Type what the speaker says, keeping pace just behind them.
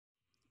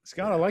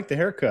Scott, I like the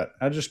haircut.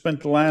 I just spent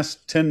the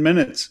last 10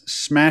 minutes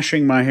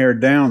smashing my hair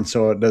down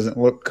so it doesn't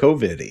look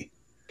COVID-y.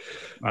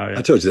 Yeah.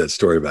 I told you that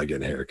story about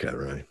getting a haircut,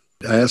 right?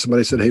 I asked somebody,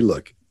 I said, hey,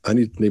 look, I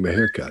need my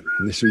haircut.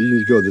 And they said, you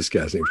need to go to this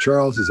guy's name.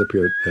 Charles is up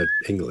here at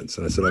England's.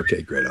 And I said,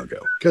 okay, great, I'll go.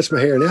 Cuts my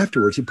hair, and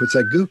afterwards he puts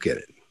that gook in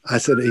it.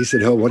 He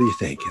said, oh, what do you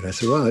think? And I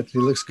said, well, it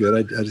looks good.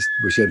 I just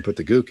wish I hadn't put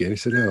the gook in. He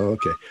said, oh,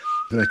 okay.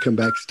 And I come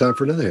back, it's time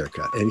for another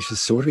haircut. And he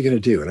says, so what are we going to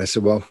do? And I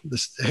said, well,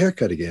 this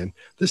haircut again.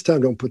 This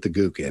time don't put the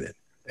gook in it.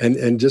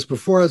 And just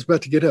before I was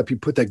about to get up, he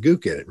put that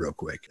gook in it real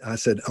quick. I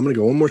said, I'm going to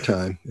go one more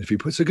time. If he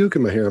puts a gook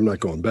in my hair, I'm not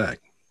going back.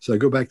 So I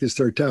go back this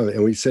third time,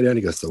 and we sit down.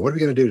 He goes, so what are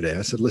we going to do today?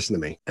 I said, listen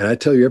to me. And I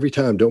tell you every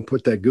time, don't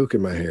put that gook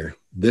in my hair.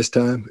 This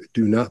time,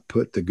 do not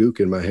put the gook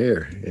in my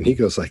hair. And he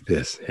goes like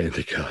this, hand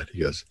to God.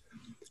 He goes,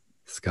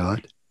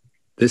 Scott,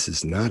 this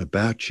is not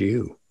about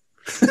you.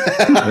 And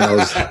I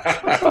was like,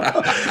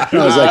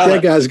 that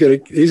guy's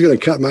he's going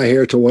to cut my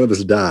hair till one of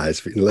us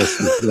dies.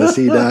 Unless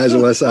he dies,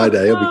 unless I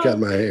die, he'll be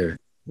cutting my hair.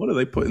 What do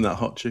they put in that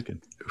hot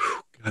chicken?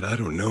 God, I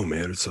don't know,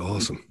 man. It's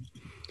awesome.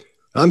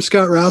 I'm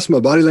Scott Rouse. I'm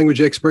a body language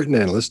expert and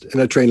analyst,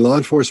 and I train law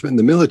enforcement in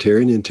the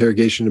military in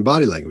interrogation and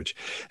body language.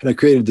 And I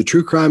created the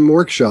True Crime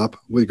Workshop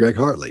with Greg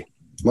Hartley.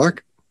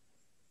 Mark?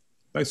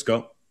 Thanks,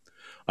 Scott.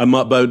 I'm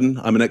Mark Bowden.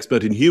 I'm an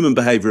expert in human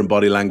behavior and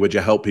body language.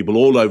 I help people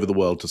all over the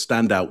world to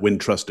stand out, win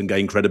trust, and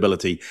gain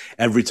credibility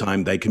every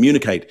time they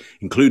communicate,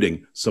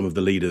 including some of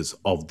the leaders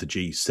of the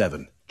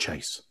G7.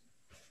 Chase.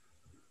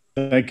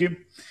 Thank you.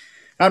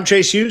 I'm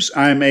Chase Hughes.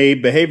 I'm a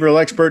behavioral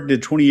expert,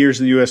 did 20 years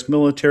in the U.S.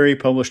 military,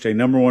 published a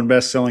 #1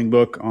 best-selling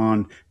book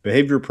on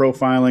behavior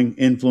profiling,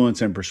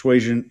 influence, and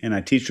persuasion, and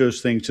I teach those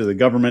things to the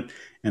government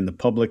and the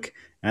public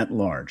at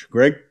large.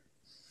 Greg?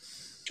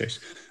 Chase.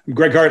 I'm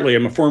Greg Hartley.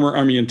 I'm a former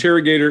Army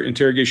interrogator,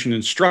 interrogation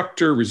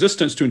instructor,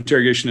 resistance to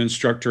interrogation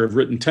instructor. I've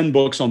written 10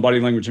 books on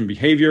body language and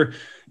behavior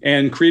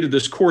and created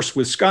this course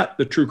with Scott,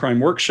 the True Crime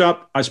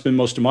Workshop. I spend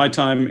most of my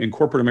time in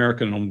corporate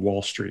America and on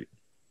Wall Street.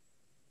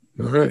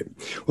 All right.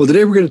 Well,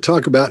 today we're going to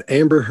talk about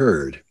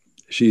AmberHeard.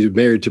 She's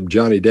married to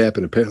Johnny Depp,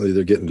 and apparently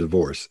they're getting a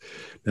divorce.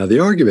 Now, the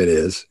argument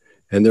is,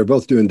 and they're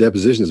both doing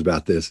depositions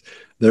about this,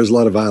 there's a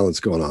lot of violence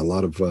going on, a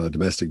lot of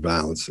domestic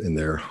violence in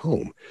their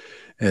home.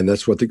 And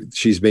that's what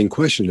she's being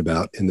questioned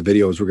about in the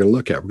videos we're going to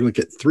look at. We're going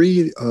to look at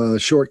 3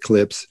 short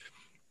clips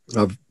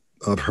of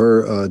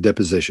her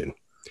deposition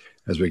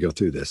as we go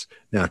through this.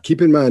 Now,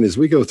 keep in mind, as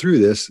we go through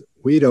this,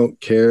 we don't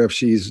care if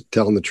she's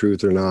telling the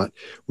truth or not.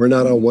 We're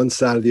not on one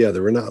side or the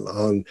other. We're not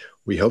on,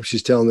 we hope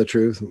she's telling the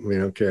truth. We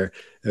don't care.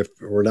 If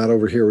we're not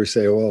over here, we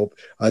say, well,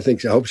 I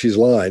hope she's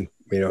lying.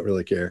 We don't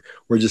really care.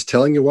 We're just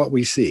telling you what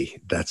we see.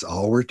 That's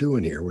all we're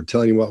doing here. We're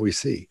telling you what we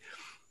see.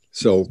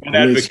 So not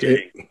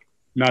advocating.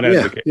 Not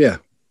advocating. Yeah,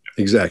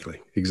 exactly.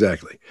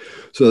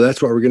 So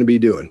that's what we're going to be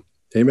doing.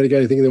 Anybody got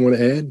anything they want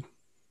to add?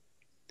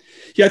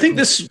 Yeah, I think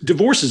this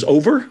divorce is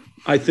over.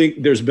 I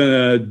think there's been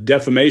a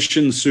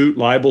defamation suit,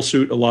 libel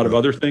suit, a lot of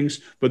other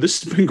things, but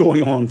this has been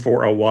going on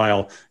for a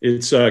while.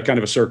 It's kind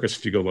of a circus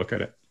if you go look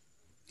at it.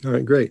 All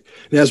right, great.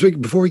 Now,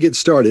 before we get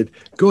started,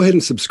 go ahead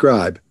and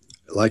subscribe.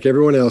 Like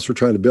everyone else, we're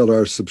trying to build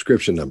our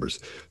subscription numbers.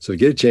 So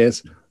get a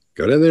chance,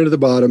 go down there to the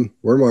bottom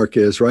where Mark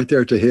is, right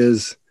there to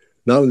his,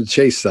 not on the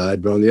Chase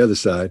side, but on the other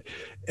side,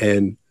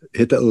 and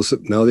hit that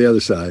the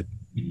other side.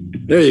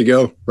 There you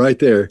go. Right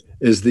there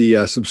is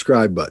the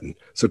subscribe button.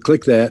 So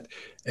click that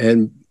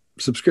and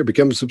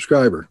become a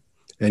subscriber,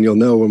 and you'll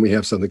know when we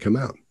have something come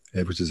out,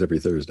 which is every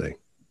Thursday.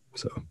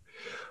 So,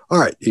 all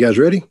right, you guys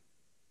ready?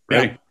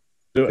 Ready.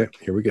 Do it.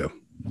 Okay, here we go.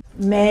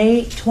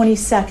 May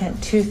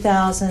 22nd,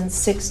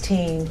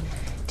 2016.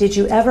 Did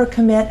you ever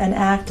commit an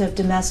act of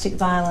domestic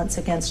violence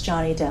against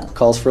Johnny Depp?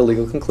 Calls for a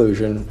legal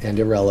conclusion and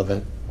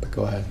irrelevant, but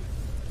go ahead.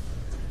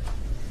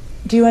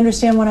 Do you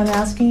understand what I'm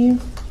asking you?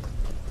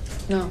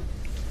 No.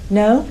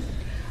 No?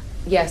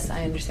 Yes,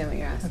 I understand what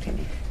you're asking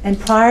me. And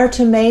prior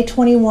to May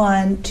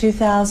 21,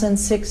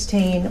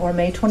 2016, or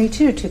May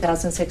 22,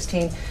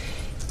 2016,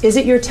 is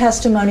it your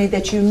testimony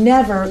that you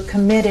never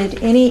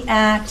committed any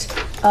act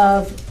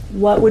of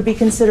what would be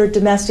considered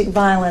domestic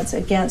violence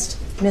against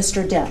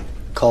Mr. Depp?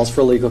 Calls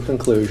for legal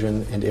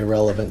conclusion and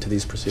irrelevant to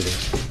these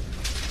proceedings.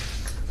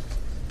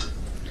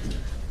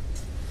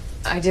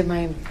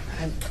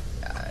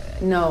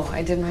 No,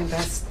 I did my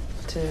best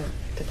to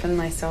defend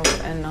myself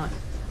and not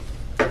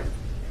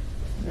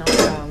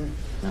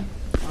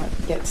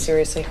get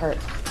seriously hurt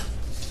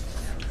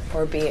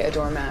or be a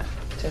doormat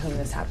to whom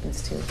this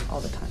happens to all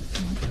the time.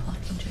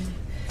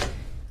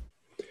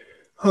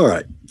 All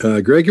right.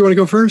 Greg, you want to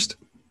go first?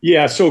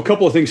 Yeah, so a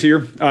couple of things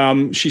here.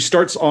 She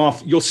starts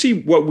off, you'll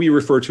see what we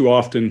refer to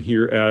often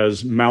here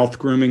as mouth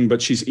grooming,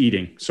 but she's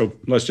eating. So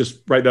let's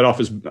just write that off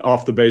as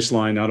off the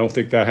baseline. I don't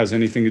think that has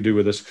anything to do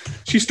with this.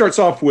 She starts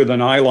off with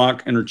an eye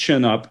lock and her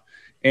chin up,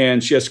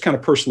 and she has kind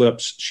of pursed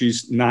lips.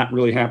 She's not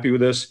really happy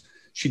with this.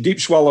 She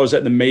deep swallows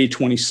at the May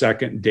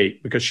 22nd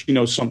date because she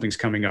knows something's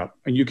coming up.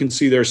 And you can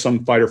see there's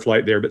some fight or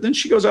flight there. But then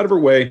she goes out of her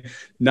way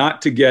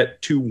not to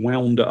get too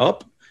wound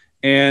up.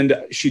 And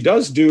she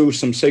does do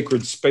some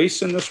sacred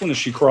space in this one as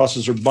she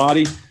crosses her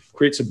body,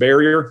 creates a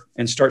barrier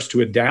and starts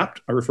to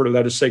adapt. I refer to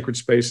that as sacred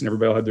space, and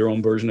everybody will have their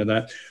own version of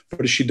that.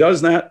 But as she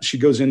does that, she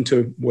goes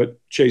into what,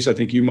 Chase, I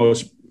think you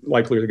most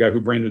likely are the guy who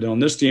branded it on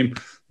this team,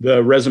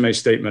 the resume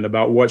statement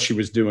about what she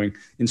was doing,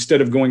 instead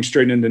of going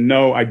straight into,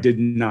 no, I did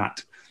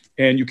not.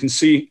 And you can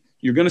see,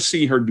 you're going to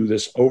see her do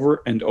this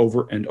over and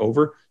over and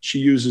over. She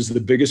uses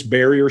the biggest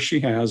barrier she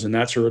has, and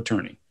that's her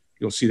attorney.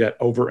 You'll see that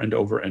over and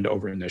over and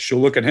over in this. She'll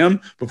look at him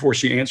before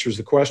she answers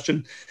the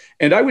question.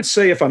 And I would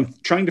say, if I'm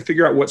trying to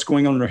figure out what's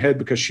going on in her head,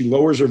 because she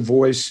lowers her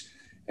voice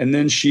and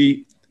then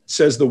she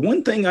says the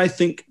one thing I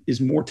think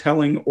is more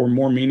telling or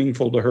more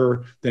meaningful to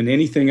her than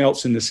anything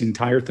else in this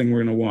entire thing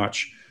we're going to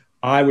watch: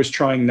 I was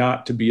trying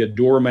not to be a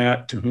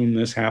doormat to whom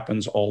this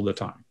happens all the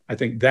time. I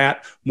think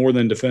that, more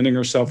than defending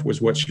herself,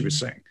 was what she was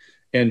saying.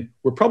 And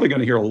we're probably going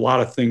to hear a lot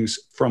of things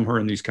from her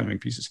in these coming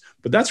pieces.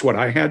 But that's what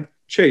I had.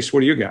 Chase, what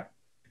do you got?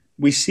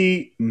 We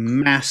see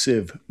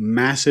massive,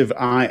 massive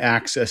eye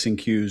accessing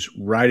cues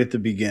right at the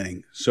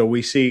beginning. So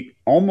we see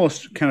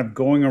almost kind of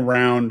going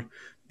around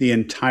the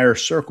entire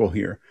circle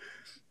here.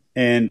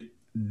 And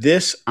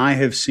this I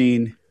have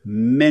seen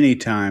many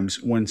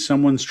times when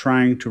someone's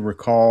trying to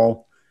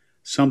recall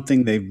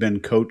something they've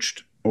been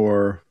coached,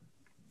 or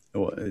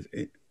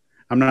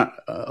I'm not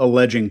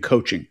alleging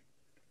coaching,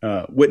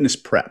 witness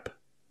prep.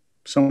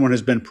 Someone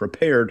has been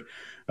prepared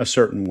a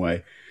certain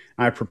way.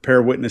 I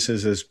prepare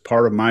witnesses as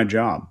part of my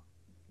job.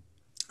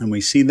 And we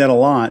see that a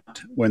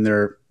lot when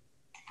they're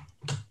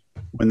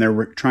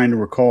trying to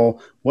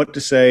recall what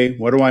to say,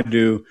 what do I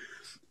do?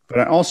 But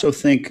I also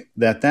think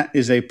that that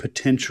is a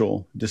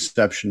potential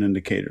deception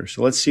indicator.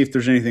 So let's see if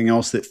there's anything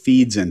else that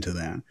feeds into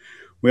that.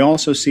 We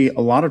also see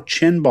a lot of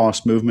chin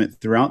boss movement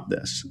throughout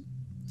this.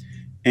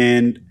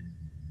 And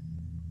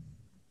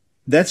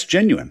that's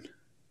genuine.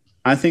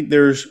 I think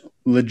there's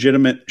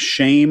legitimate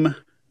shame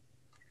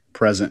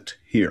present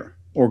here,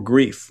 or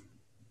grief.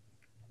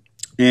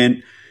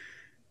 And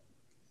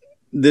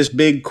this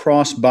big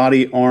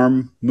cross-body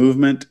arm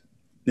movement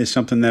is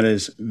something that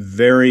is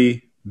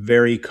very,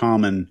 very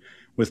common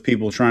with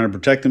people trying to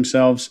protect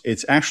themselves.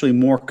 It's actually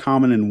more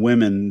common in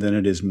women than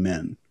it is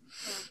men.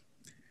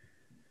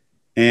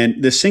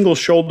 And the single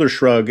shoulder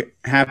shrug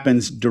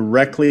happens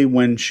directly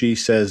when she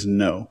says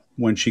no,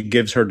 when she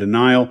gives her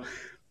denial.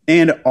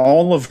 And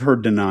all of her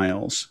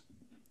denials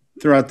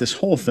throughout this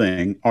whole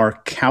thing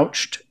are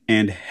couched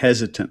and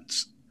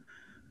hesitance.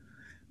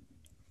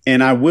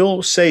 And I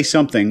will say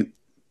something.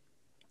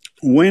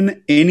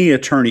 When any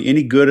attorney,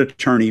 any good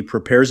attorney,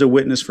 prepares a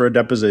witness for a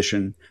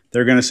deposition,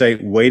 they're going to say,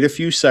 wait a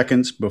few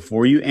seconds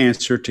before you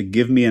answer to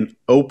give me an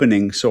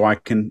opening so I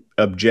can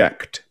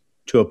object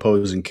to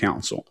opposing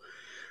counsel.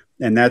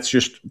 And that's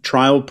just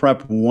trial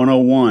prep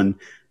 101.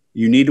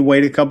 You need to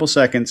wait a couple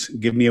seconds,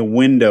 give me a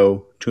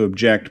window to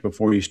object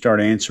before you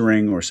start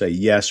answering or say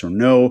yes or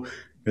no.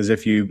 Because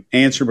if you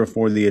answer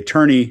before the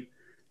attorney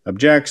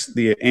objects,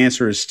 the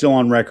answer is still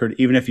on record.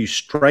 Even if you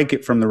strike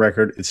it from the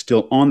record, it's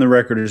still on the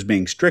record as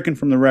being stricken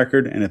from the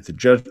record. And if the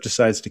judge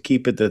decides to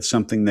keep it, that's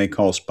something they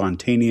call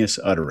spontaneous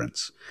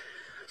utterance.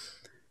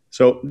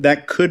 So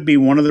that could be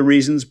one of the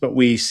reasons, but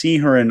we see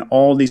her in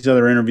all these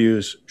other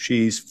interviews.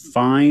 She's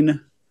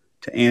fine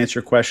to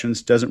answer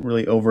questions, doesn't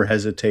really over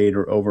hesitate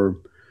or over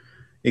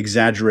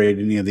exaggerate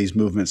any of these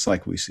movements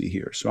like we see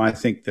here. So I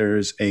think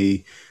there's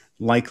a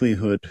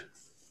likelihood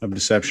of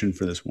deception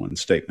for this one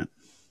statement.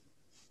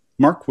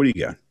 Mark, what do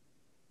you got?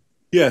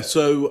 Yeah,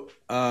 so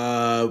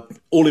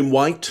all in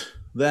white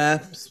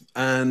there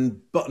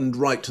and buttoned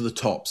right to the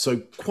top.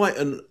 So quite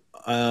an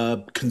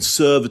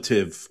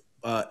conservative,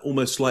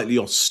 almost slightly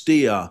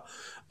austere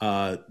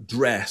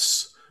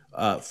dress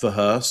for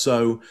her.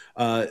 So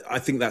I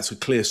think that's a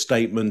clear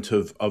statement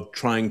of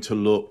trying to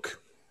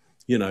look,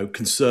 you know,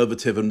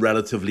 conservative and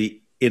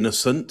relatively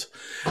innocent.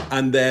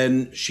 And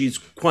then she's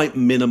quite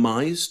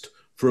minimized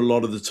for a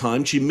lot of the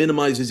time. She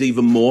minimizes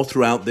even more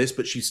throughout this,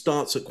 but she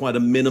starts at quite a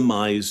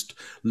minimized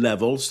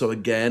level. So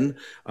again,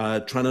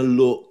 trying to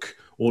look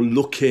or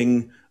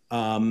looking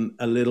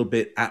a little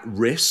bit at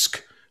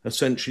risk,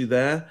 essentially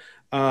there.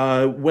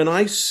 When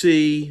I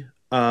see,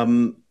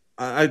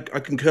 I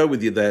concur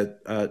with you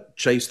there,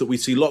 Chase, that we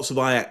see lots of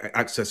eye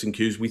accessing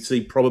cues. We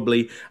see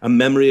probably a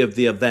memory of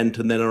the event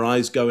and then her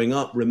eyes going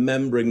up,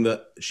 remembering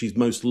that she's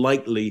most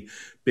likely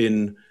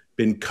been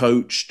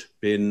coached,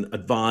 been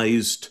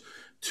advised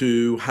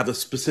to have a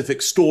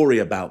specific story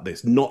about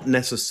this, not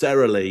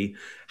necessarily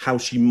how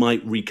she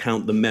might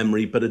recount the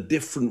memory, but a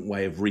different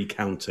way of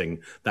recounting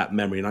that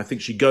memory. And I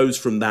think she goes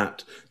from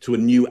that to a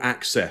new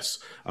access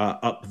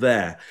up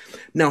there.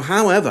 Now,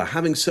 however,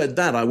 having said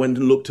that, I went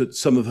and looked at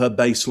some of her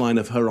baseline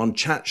of her on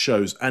chat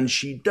shows, and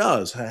she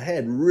does, her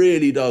head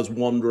really does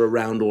wander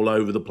around all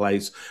over the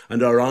place,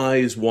 and her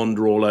eyes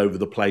wander all over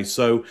the place.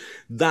 So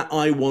that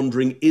eye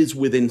wandering is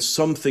within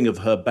something of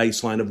her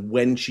baseline of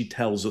when she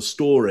tells a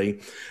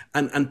story,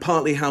 and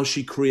partly how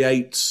she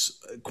creates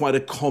quite a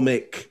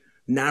comic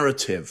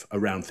narrative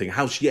around things,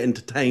 how she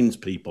entertains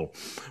people.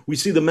 We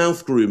see the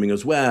mouth grooming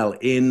as well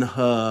in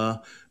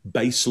her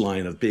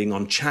baseline of being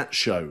on chat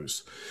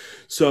shows.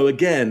 So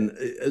again,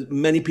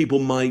 many people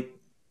might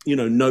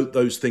note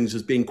those things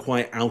as being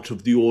quite out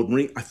of the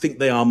ordinary. I think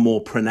they are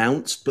more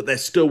pronounced, but they're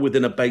still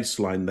within a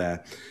baseline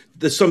there.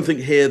 There's something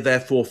here,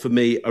 therefore, for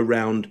me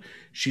around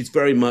she's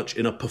very much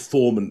in a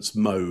performance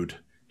mode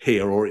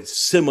here, or it's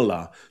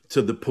similar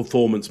to the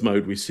performance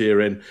mode we see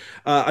her in.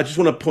 I just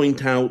want to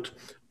point out,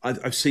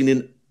 I've seen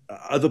in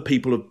other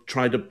people have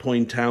tried to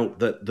point out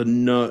that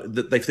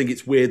that they think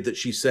it's weird that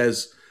she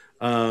says,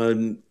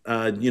 no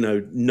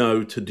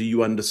to do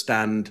you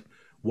understand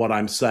what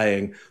I'm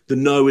saying. The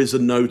no is a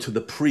no to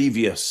the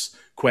previous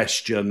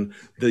question.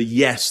 The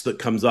yes that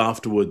comes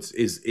afterwards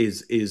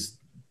is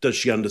does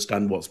she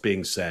understand what's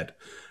being said?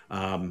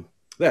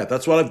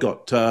 That's what I've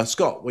got.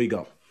 Scott, what you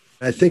got?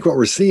 I think what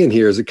we're seeing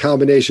here is a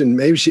combination.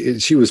 Maybe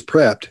she was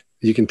prepped.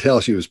 You can tell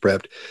she was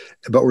prepped,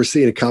 but we're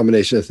seeing a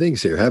combination of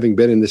things here. Having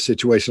been in this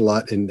situation a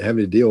lot and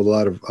having to deal with a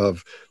lot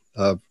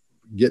of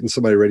getting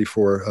somebody ready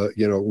for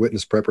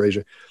witness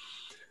preparation.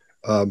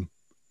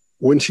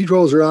 When she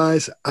rolls her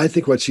eyes, I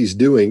think what she's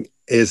doing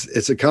is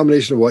it's a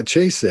combination of what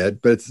Chase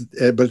said, but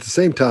at the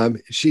same time,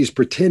 she's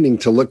pretending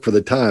to look for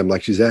the time,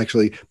 like she's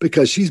actually,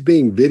 because she's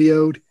being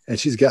videoed and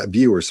she's got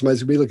viewers.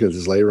 Somebody's gonna be looking at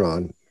this later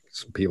on,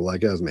 some people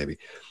like us maybe,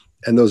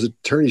 and those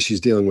attorneys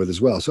she's dealing with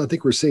as well. So I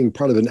think we're seeing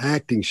part of an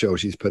acting show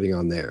she's putting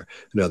on there.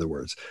 In other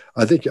words,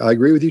 I think I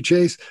agree with you,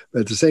 Chase,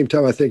 but at the same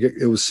time, I think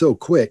it was so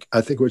quick.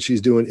 I think what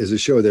she's doing is a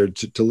show there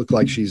to look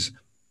like she's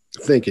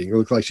thinking,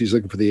 look like she's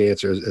looking for the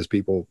answer as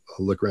people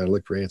look around and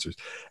look for answers.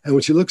 And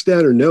when she looks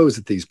down her nose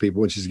at these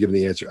people when she's giving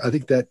the answer, I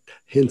think that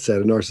hints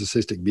at a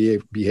narcissistic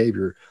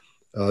behavior,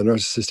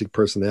 narcissistic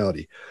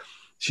personality.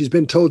 She's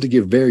been told to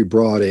give very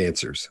broad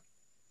answers.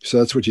 So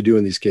that's what you do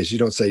in these cases. You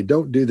don't say,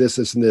 don't do this,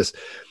 this, and this.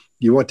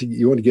 You want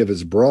to give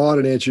as broad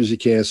an answer as you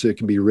can so it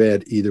can be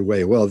read either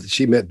way. Well,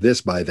 she meant this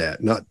by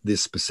that, not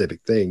this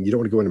specific thing. You don't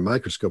want to go in a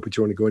microscope, but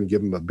you want to go in and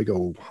give them a big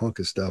old hunk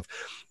of stuff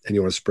and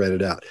you want to spread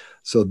it out.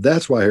 So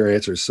that's why her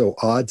answer is so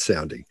odd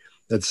sounding.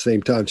 At the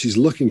same time, she's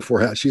looking for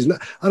how she's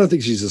not, I don't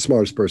think she's the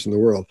smartest person in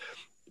the world,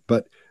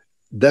 but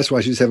that's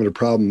why she's having a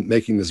problem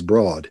making this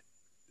broad,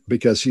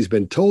 because she's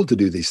been told to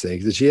do these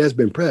things, that she has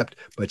been prepped,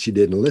 but she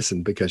didn't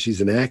listen because she's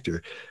an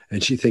actor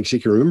and she thinks she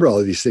can remember all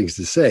of these things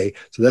to say.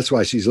 So that's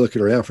why she's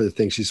looking around for the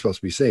things she's supposed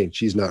to be saying.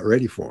 She's not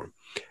ready for them.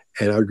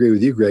 And I agree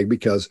with you, Greg,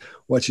 because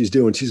what she's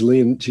doing, she's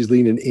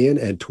leaning in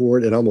and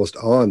toward and almost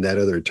on that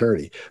other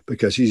attorney,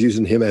 because she's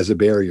using him as a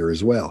barrier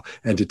as well,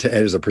 and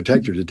as a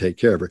protector to take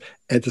care of her.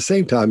 At the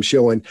same time,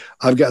 showing,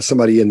 I've got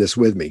somebody in this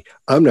with me.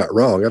 I'm not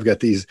wrong. I've got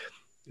these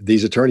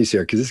attorneys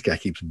here because this guy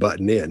keeps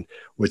butting in,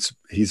 which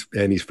he's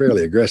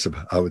fairly aggressive,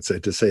 I would say,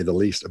 to say the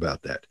least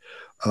about that.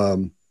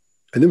 And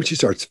then when she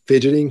starts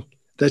fidgeting,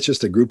 that's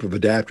just a group of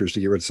adapters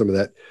to get rid of some of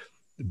that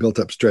built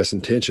up stress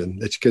and tension.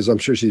 That's because I'm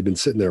sure she's been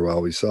sitting there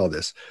while we saw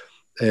this.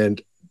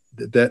 And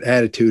that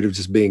attitude of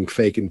just being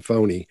fake and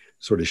phony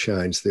sort of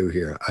shines through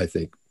here, I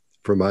think,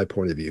 from my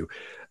point of view.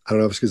 I don't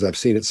know if it's because I've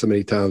seen it so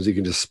many times, you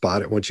can just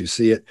spot it once you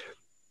see it,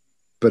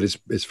 but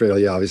it's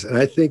fairly obvious. And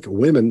I think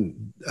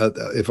women,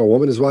 if a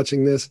woman is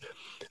watching this,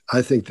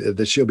 I think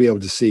that she'll be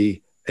able to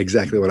see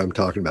exactly what I'm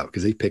talking about,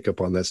 because they pick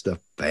up on that stuff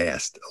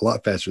fast, a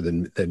lot faster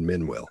than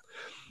men will.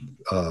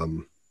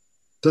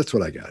 That's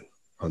what I got.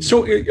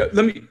 So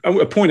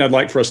a point I'd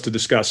like for us to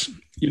discuss.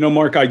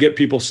 Mark, I get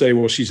people say,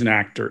 well, she's an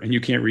actor and you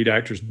can't read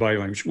actors' body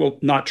language. Well,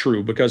 not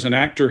true, because an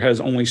actor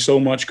has only so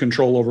much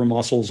control over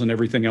muscles and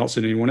everything else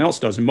that anyone else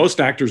does. And most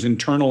actors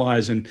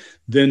internalize, and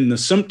then the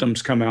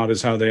symptoms come out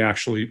as how they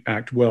actually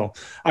act well.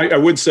 I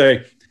would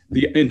say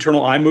the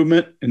internal eye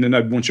movement, and then I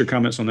want your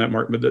comments on that,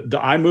 Mark, but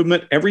the eye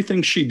movement,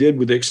 everything she did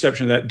with the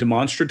exception of that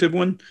demonstrative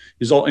one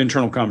is all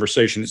internal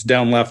conversation. It's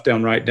down, left,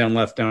 down, right, down,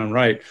 left, down,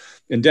 right.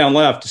 And down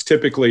left is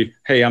typically,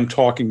 hey, I'm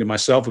talking to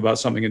myself about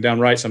something, and down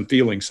right, I'm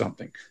feeling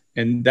something.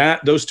 And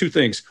those two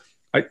things,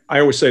 I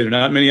always say, there are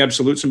not many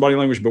absolutes in body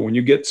language, but when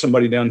you get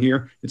somebody down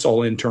here, it's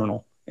all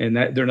internal, and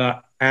that they're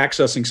not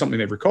accessing something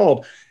they've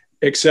recalled,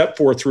 except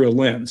for through a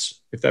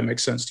lens, if that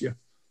makes sense to you.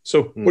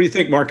 So what do you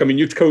think, Mark? I mean,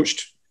 you've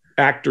coached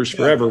actors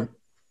forever.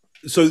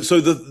 So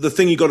the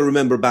thing you got to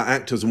remember about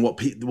actors and what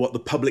the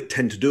public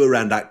tend to do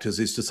around actors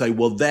is to say,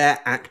 well, they're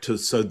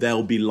actors, so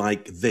they'll be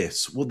like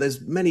this. Well,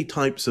 there's many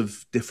types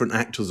of different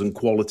actors and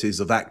qualities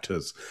of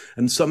actors,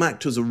 and some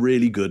actors are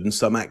really good and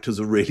some actors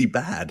are really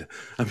bad.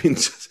 I mean,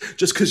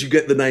 just because you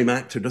get the name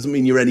actor doesn't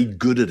mean you're any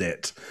good at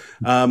it.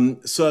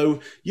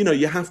 So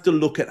you have to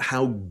look at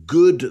how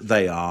good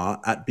they are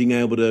at being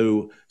able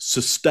to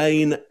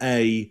sustain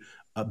a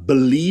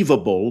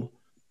believable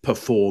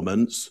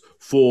performance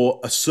for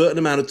a certain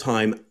amount of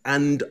time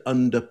and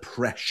under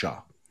pressure.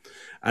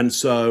 And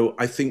so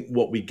I think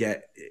what we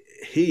get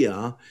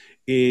here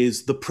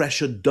is the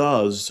pressure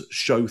does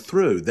show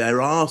through.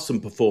 There are some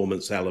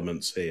performance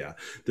elements here.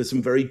 There's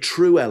some very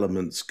true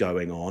elements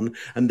going on,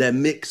 and they're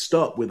mixed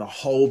up with a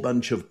whole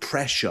bunch of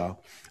pressure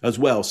as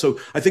well. So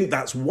I think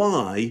that's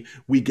why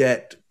we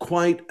get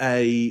quite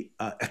a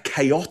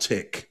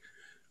chaotic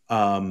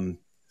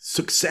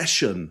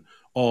succession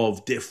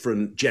of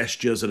different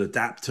gestures and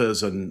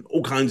adapters and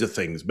all kinds of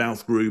things,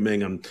 mouth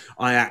grooming and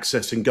eye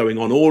accessing going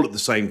on all at the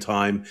same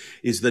time,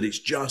 is that it's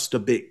just a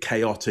bit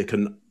chaotic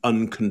and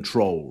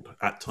uncontrolled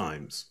at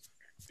times.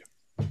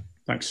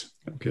 Thanks.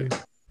 Okay.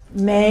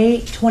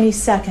 May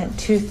 22nd,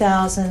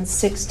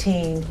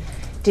 2016.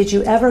 Did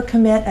you ever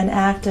commit an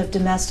act of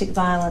domestic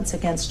violence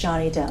against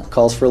Johnny Depp?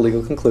 Calls for a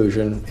legal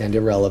conclusion and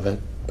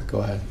irrelevant, but go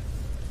ahead.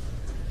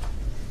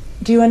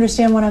 Do you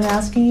understand what I'm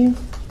asking you?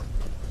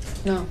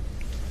 No.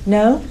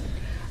 No?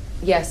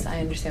 Yes, I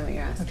understand what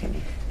you're asking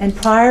me. And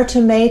prior to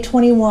May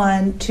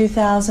 21,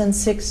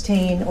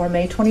 2016, or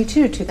May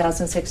 22,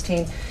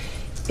 2016,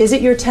 is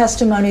it your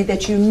testimony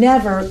that you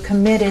never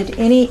committed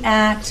any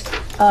act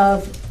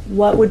of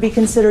what would be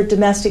considered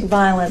domestic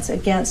violence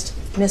against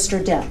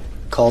Mr. Depp?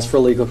 Calls for a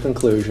legal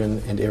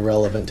conclusion and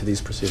irrelevant to these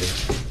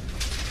proceedings.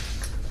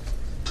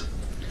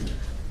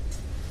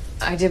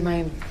 I did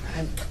my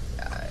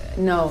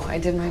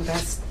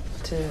best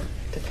to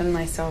defend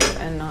myself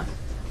and not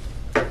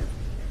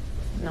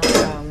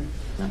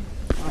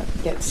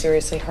get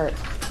seriously hurt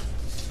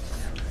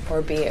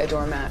or be a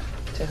doormat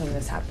to whom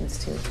this happens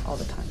to all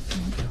the time.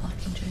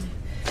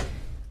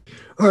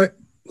 All right,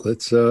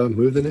 let's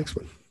move to the next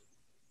one.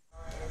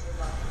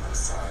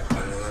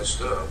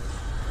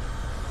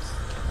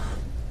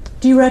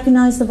 Do you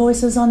recognize the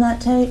voices on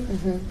that tape?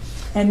 Mm-hmm.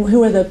 And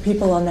who are the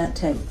people on that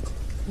tape?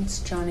 It's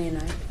Johnny and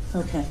I.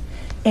 Okay.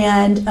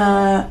 And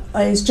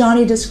is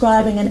Johnny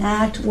describing an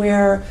act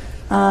where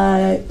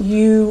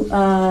you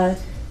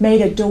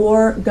made a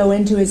door go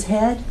into his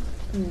head?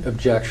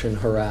 Objection,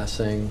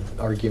 harassing,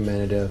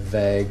 argumentative,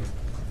 vague.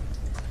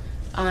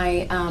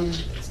 I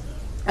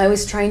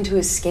was trying to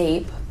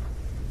escape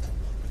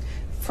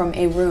from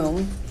a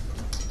room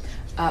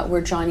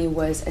where Johnny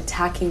was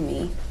attacking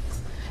me.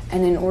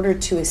 And in order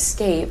to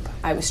escape,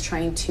 I was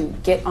trying to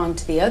get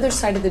onto the other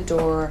side of the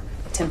door,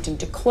 attempting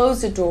to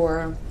close the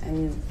door,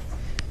 and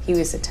he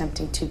was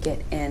attempting to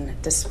get in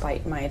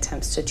despite my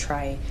attempts to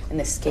try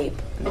and escape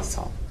an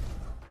assault.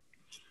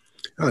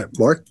 All right,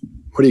 Mark,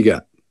 what do you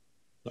got?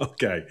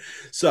 Okay,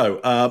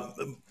 so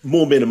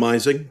more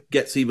minimizing,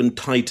 gets even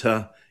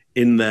tighter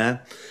in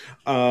there.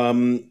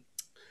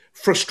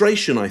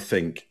 Frustration, I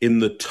think, in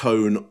the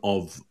tone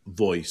of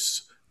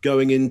voice,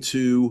 going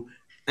into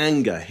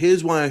anger.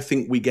 Here's why I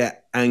think we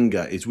get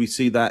anger, is we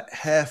see that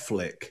hair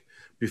flick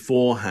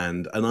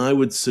beforehand, and I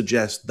would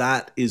suggest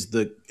that is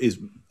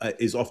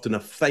often a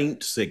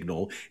feint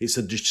signal. It's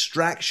a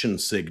distraction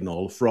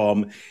signal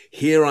from,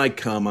 here I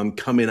come, I'm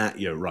coming at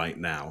you right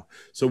now.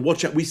 So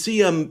watch out. We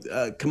see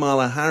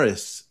Kamala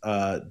Harris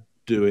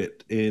do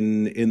it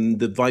in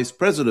the vice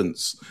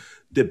president's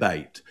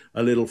debate.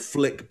 A little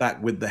flick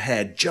back with the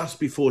head just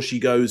before she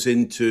goes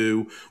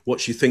into what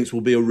she thinks will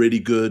be a really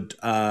good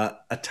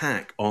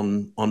attack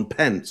on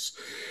Pence.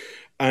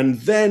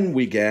 And then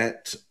we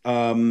get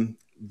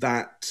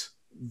that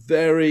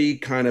very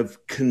kind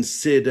of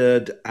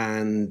considered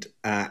and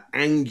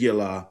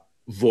angular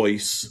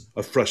voice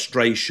of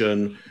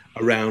frustration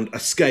around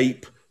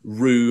escape,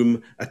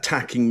 room,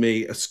 attacking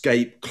me,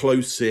 escape,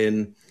 close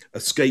in,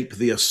 escape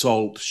the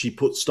assault. She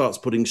starts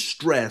putting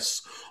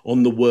stress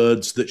on the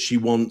words that she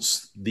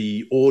wants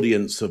the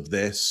audience of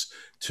this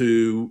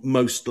to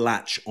most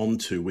latch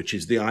onto, which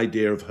is the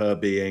idea of her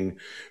being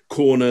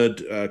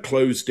cornered,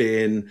 closed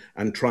in,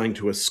 and trying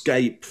to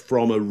escape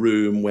from a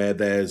room where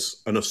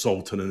there's an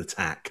assault and an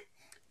attack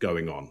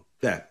going on.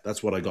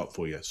 That's what I got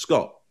for you.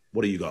 Scott,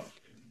 what do you got?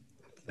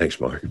 Thanks,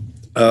 Mark.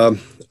 All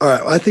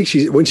right, I think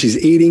when she's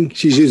eating,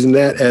 she's using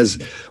that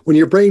as, when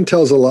your brain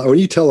tells a lie, when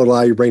you tell a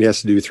lie, your brain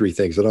has to do three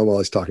things, and I'm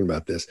always talking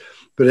about this,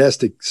 but it has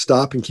to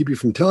stop and keep you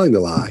from telling the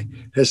lie.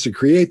 It has to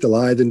create the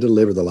lie, then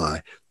deliver the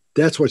lie.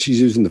 That's what she's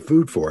using the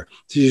food for.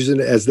 She's using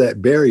it as that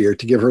barrier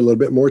to give her a little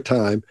bit more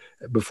time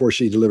before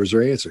she delivers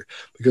her answer.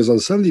 Because on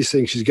some of these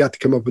things, she's got to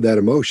come up with that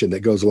emotion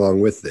that goes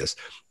along with this.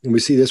 And we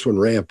see this one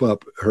ramp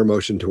up her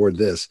emotion toward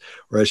this,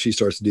 or as she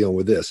starts dealing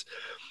with this.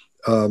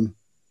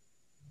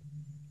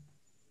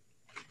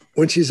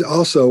 When she's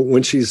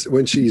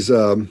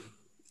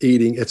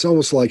eating, it's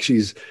almost like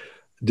she's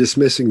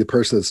dismissing the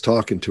person that's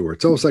talking to her.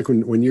 It's almost like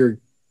when you're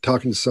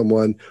talking to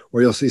someone,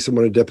 or you'll see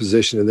someone in a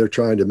deposition and they're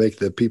trying to make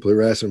the people who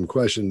are asking them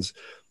questions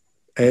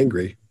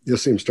angry. You'll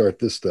see them start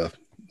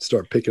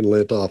picking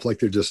lint off, like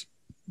they're just,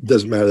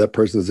 doesn't matter, that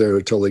person's there,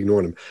 they're totally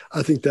ignoring them.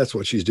 I think that's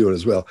what she's doing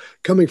as well.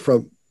 Coming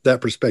from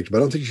that perspective, I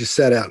don't think she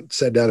sat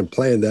down and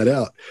planned that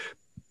out.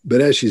 But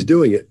as she's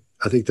doing it,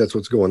 I think that's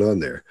what's going on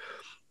there.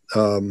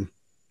 Then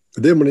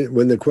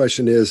when the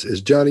question is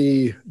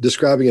Johnny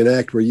describing an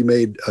act where you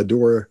made a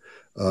door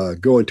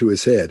go into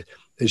his head?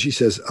 And she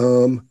says,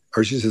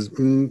 or she says,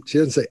 she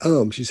doesn't say,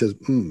 she says,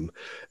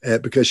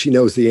 because she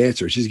knows the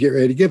answer. She's getting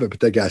ready to give it,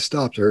 but that guy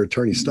stops her. Her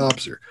attorney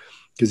stops her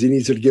because he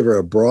needs her to give her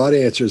a broad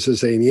answer. So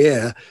saying,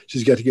 yeah,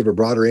 she's got to give a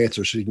broader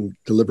answer so she can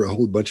deliver a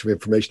whole bunch of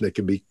information that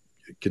can be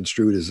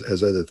construed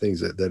as other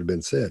things that have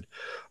been said.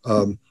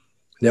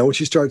 Now, when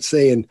she starts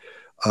saying,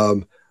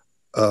 I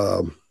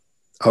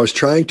was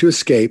trying to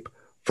escape,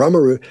 from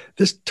a room.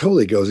 This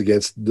totally goes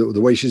against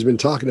the way she's been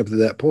talking up to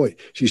that point.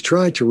 She's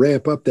trying to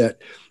ramp up that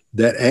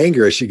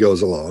anger as she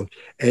goes along,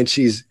 and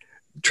she's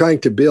trying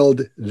to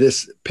build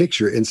this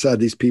picture inside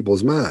these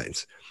people's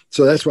minds.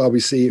 So that's why we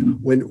see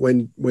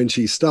when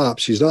she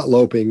stops, she's not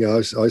loping.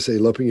 I always say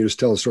loping, you just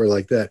tell a story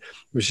like that.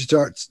 When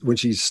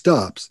she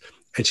stops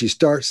and she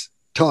starts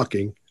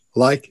talking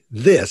like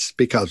this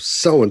because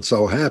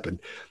so-and-so happened,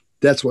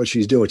 that's what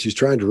she's doing. She's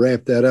trying to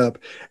ramp that up,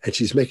 and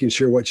she's making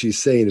sure what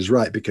she's saying is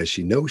right because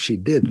she knows she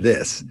did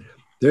this.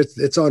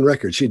 It's on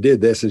record. She did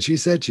this, and she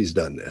said she's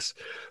done this.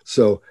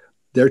 So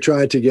they're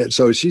trying to get,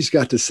 so she's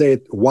got to say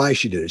it, why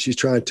she did it. She's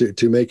trying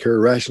to make her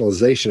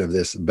rationalization of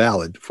this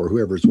valid for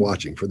whoever's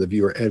watching, for the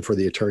viewer and for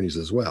the attorneys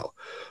as well.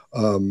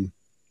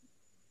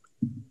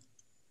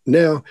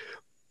 Now,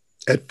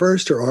 at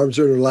first, her arms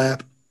are in her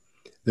lap.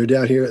 They're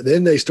down here.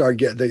 Then they start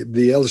getting,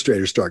 the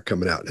illustrators start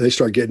coming out, and they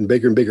start getting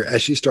bigger and bigger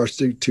as she starts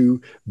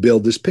to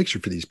build this picture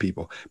for these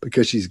people,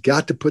 because she's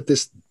got to put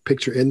this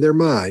picture in their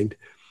mind.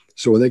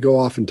 So when they go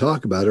off and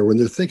talk about it, or when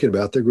they're thinking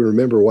about it, they're going to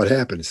remember what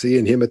happened,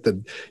 seeing him at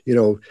the,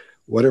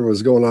 whatever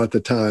was going on at the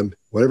time,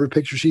 whatever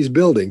picture she's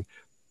building,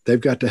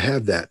 they've got to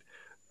have that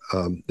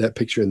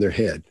picture in their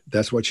head.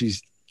 That's what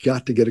she's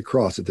got to get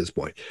across at this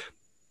point.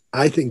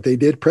 I think they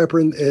did prep her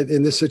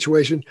in this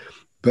situation,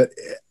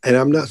 and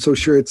I'm not so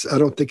sure I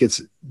don't think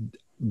it's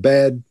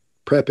bad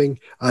prepping.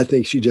 I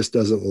think she just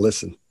doesn't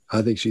listen.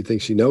 I think she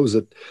thinks she knows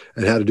it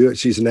and how to do it.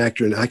 She's an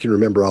actor, and I can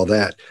remember all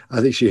that.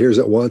 I think she hears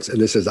it once and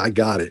then says, I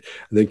got it,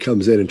 and then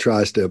comes in and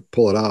tries to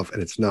pull it off,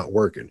 and it's not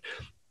working.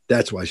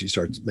 That's why she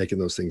starts making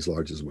those things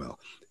large as well.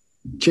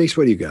 Chase,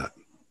 what do you got?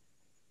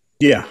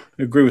 Yeah,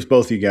 I agree with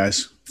both of you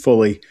guys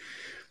fully.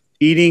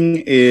 Eating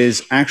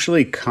is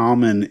actually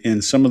common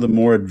in some of the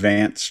more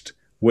advanced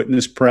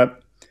witness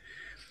prep.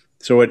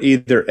 So it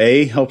either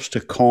A, helps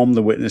to calm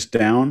the witness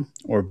down,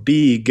 or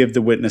B, give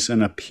the witness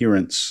an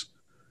appearance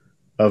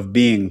of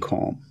being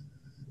calm.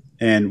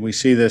 And we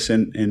see this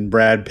in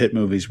Brad Pitt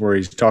movies where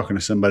he's talking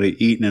to somebody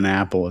eating an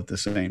apple at the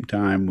same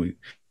time.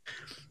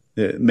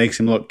 It makes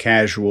him look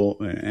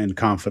casual and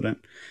confident.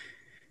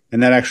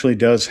 And that actually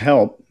does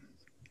help.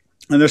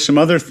 And there's some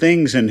other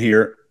things in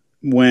here.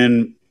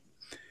 When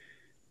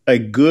a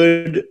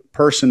good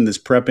person that's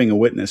prepping a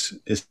witness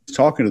is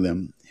talking to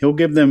them, he'll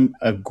give them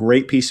a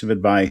great piece of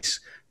advice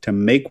to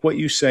make what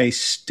you say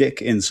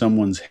stick in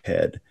someone's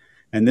head.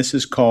 And this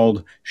is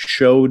called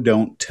show,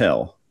 don't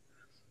tell.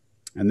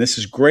 And this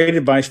is great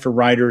advice for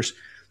writers.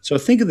 So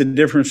think of the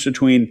difference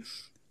between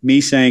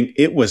me saying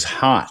it was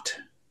hot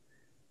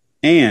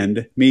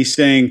and me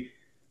saying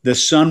the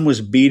sun was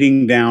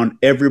beating down,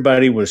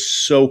 everybody was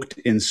soaked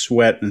in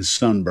sweat and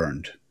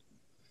sunburned.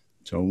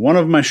 So one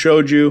of them I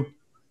showed you,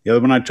 the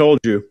other one I told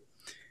you.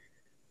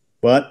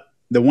 But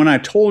the one I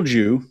told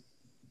you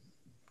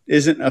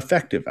isn't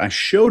effective. I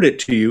showed it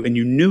to you and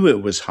you knew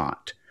it was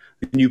hot.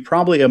 And you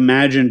probably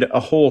imagined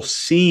a whole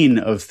scene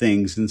of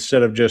things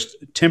instead of just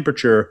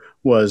temperature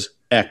was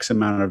X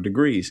amount of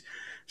degrees.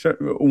 So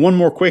one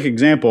more quick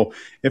example.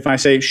 If I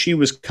say she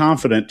was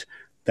confident,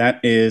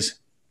 that is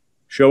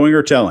showing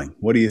or telling.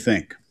 What do you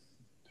think?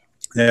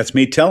 That's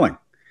me telling.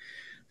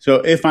 So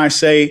if I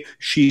say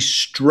she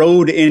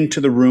strode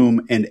into the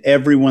room and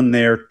everyone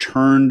there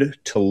turned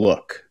to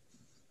look,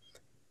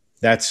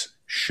 that's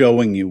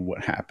showing you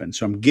what happened.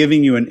 So I'm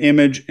giving you an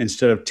image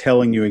instead of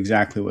telling you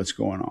exactly what's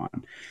going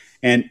on.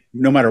 And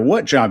no matter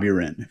what job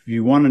you're in, if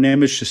you want an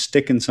image to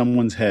stick in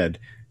someone's head,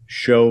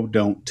 show,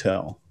 don't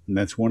tell. And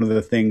that's one of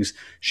the things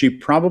she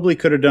probably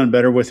could have done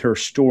better with her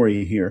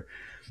story here.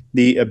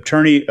 The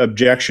attorney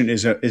objection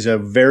is a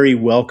very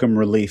welcome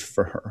relief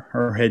for her.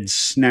 Her head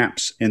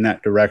snaps in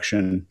that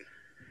direction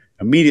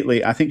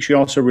immediately. I think she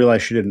also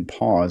realized she didn't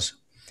pause.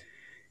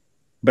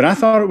 But I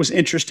thought it was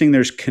interesting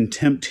there's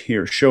contempt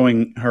here,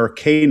 showing her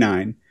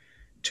canine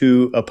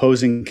to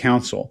opposing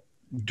counsel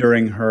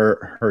during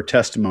her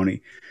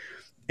testimony.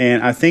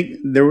 And I think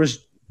there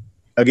was,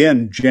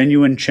 again,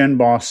 genuine chin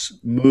boss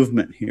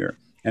movement here.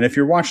 And if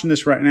you're watching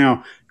this right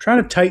now, try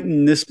to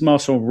tighten this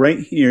muscle right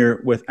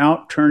here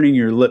without turning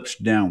your lips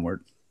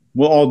downward.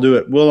 We'll all do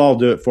it. We'll all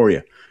do it for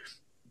you.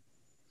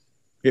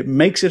 It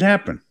makes it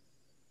happen.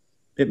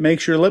 It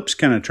makes your lips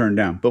kind of turn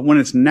down. But when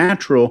it's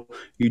natural,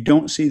 you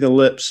don't see the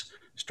lips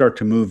start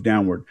to move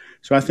downward.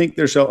 So I think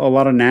there's a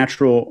lot of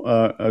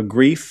natural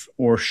grief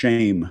or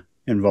shame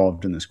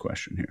involved in this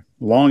question here.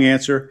 Long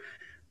answer.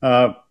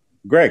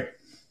 Greg.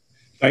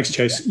 Thanks,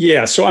 Chase.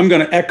 Yeah, so I'm going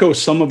to echo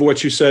some of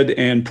what you said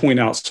and point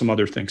out some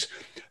other things.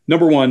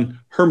 Number one,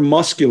 her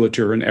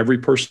musculature, and every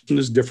person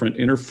is different,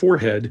 in her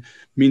forehead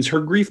means her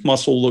grief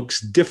muscle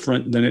looks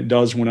different than it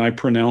does when I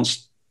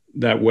pronounce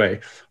that way.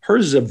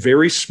 Hers is a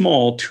very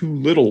small, two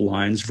little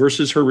lines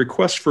versus her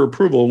request for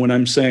approval when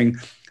I'm saying,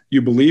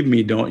 you believe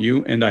me, don't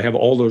you? And I have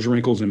all those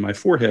wrinkles in my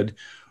forehead.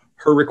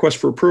 Her request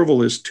for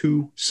approval is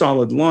two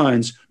solid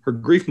lines. Her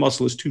grief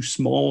muscle is two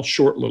small,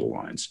 short little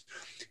lines.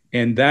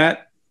 And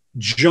that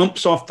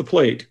jumps off the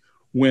plate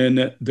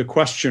when the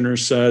questioner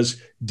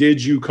says,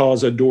 did you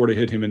cause a door to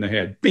hit him in the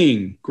head?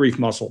 Bing, grief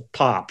muscle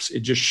pops. It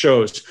just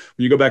shows.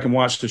 When you go back and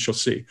watch this, you'll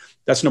see.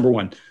 That's number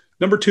one.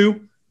 Number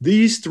two,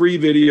 these 3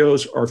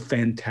 videos are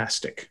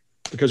fantastic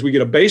because we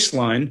get a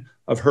baseline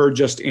of her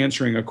just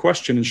answering a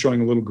question and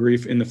showing a little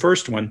grief in the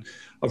first one,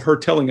 of her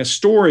telling a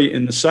story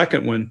in the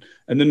second one.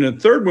 And then in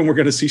the third one, we're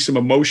going to see some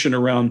emotion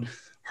around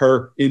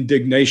her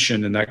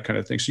indignation and that kind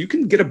of thing. So you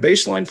can get a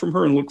baseline from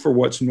her and look for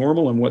what's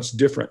normal and what's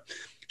different.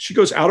 She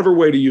goes out of her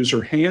way to use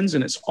her hands,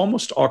 and it's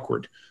almost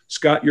awkward.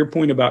 Scott, your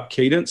point about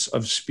cadence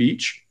of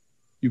speech,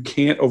 you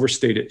can't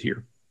overstate it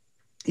here.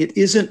 It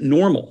isn't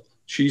normal.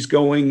 She's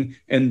going,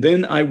 and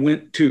then I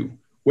went to.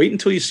 Wait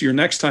until you see her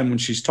next time when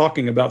she's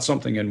talking about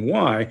something and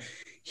why.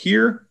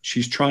 Here,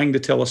 she's trying to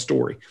tell a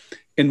story.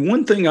 And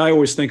one thing I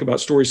always think about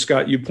stories,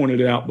 Scott, you pointed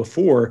it out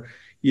before,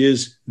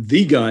 is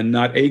the gun,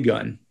 not a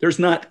gun. There's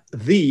not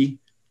the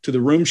to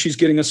the room she's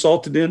getting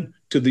assaulted in,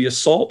 to the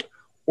assault,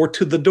 or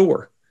to the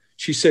door.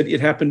 She said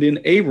it happened in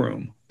a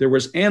room. There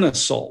was an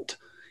assault.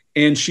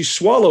 And she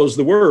swallows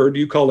the word.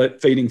 You call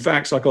it fading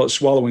facts. I call it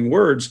swallowing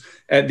words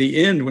at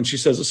the end when she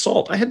says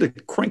assault. I had to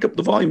crank up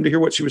the volume to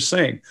hear what she was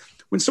saying.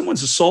 When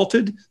someone's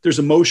assaulted, there's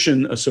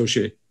emotion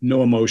associated.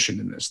 No emotion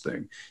in this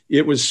thing.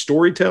 It was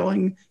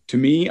storytelling. To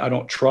me, I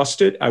don't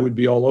trust it. I would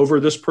be all over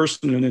this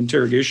person in an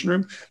interrogation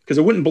room because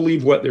I wouldn't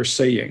believe what they're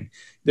saying.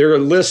 There are a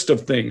list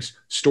of things.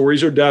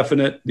 Stories are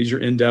definite. These are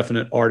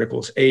indefinite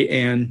articles.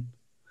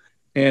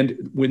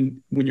 And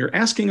when you're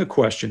asking a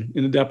question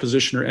in a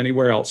deposition or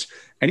anywhere else,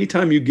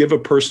 anytime you give a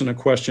person a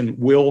question,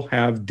 will,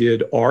 have,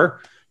 did, are,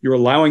 you're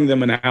allowing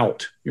them an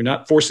out. You're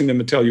not forcing them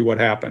to tell you what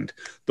happened.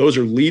 Those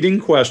are leading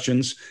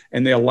questions,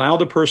 and they allow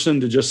the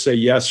person to just say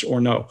yes or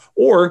no.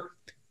 Or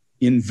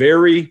in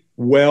very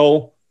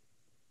well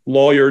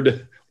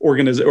lawyered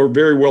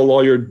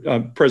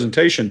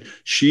presentation,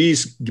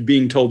 she's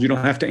being told you don't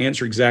have to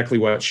answer exactly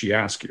what she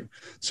asked you.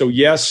 So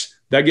yes,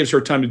 that gives her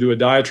time to do a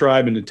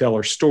diatribe and to tell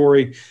her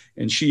story.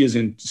 And she is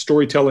in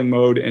storytelling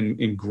mode and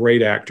in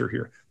great actor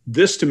here.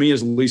 This to me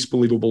is least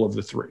believable of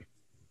the 3.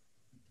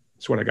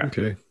 That's what I got.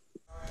 Okay.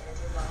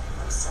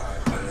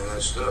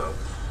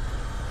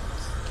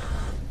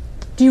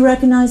 Do you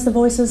recognize the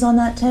voices on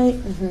that tape?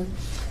 Mm-hmm.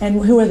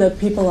 And who are the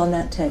people on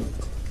that tape?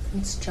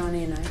 It's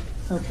Johnny and I.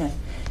 Okay.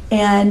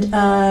 And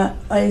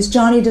is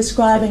Johnny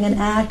describing an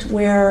act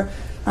where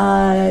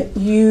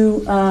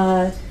you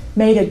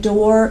made a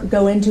door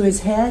go into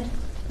his head?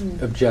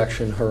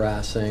 Objection,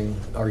 harassing,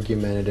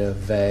 argumentative,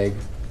 vague.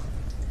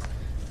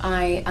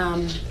 I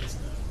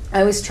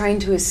was trying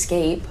to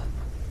escape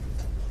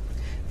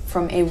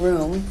from a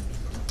room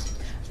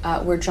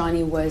where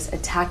Johnny was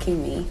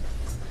attacking me.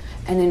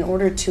 And in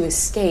order to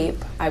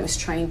escape, I was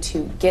trying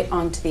to get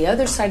onto the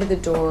other side of the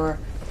door,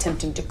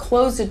 attempting to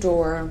close the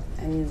door,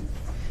 and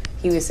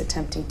he was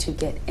attempting to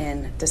get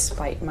in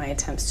despite my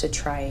attempts to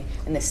try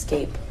and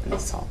escape an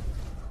assault.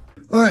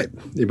 All right.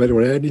 Anybody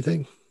want to add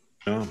anything?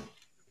 No.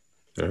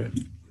 All right.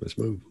 Let's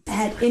move.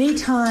 At any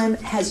time,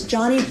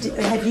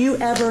 have you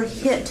ever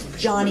hit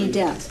Johnny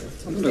Depp?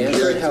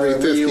 Answer it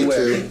however you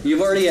wish.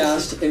 You've already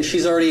asked, and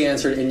she's already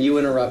answered, and you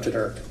interrupted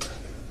her.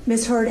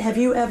 Ms. Heard, have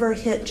you ever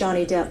hit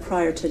Johnny Depp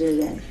prior to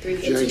today?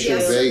 Objection,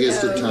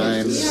 vaguest of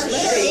times.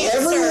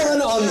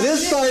 Everyone on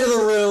this side of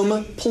the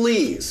room,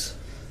 please.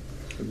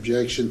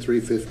 Objection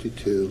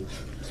 352.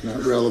 It's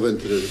not relevant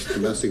to the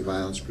domestic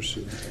violence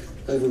proceeding.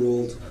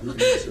 Overruled.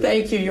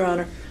 Thank you, Your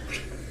Honor.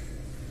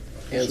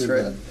 Answer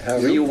it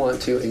however you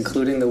want to,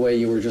 including the way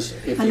you were just,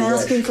 if I'm you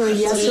asking wish. for a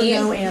yes or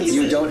no answer.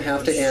 You don't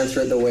have to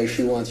answer it the way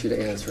she wants you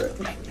to answer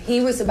it. He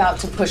was about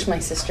to push my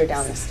sister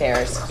down the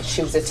stairs.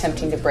 She was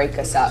attempting to break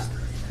us up.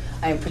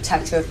 I am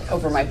protective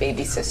over my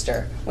baby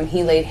sister. When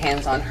he laid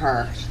hands on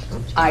her,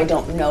 I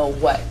don't know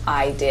what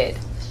I did,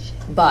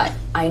 but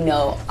I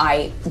know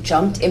I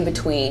jumped in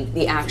between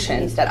the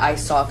actions that I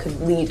saw could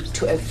lead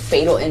to a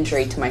fatal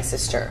injury to my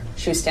sister.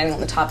 She was standing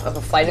on the top of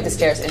a flight of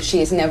stairs, and she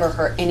has never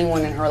hurt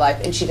anyone in her life,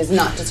 and she does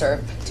not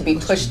deserve to be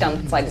pushed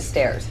down the flight of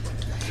stairs.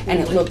 And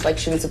it looked like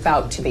she was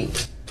about to be.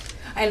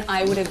 And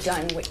I would have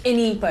done what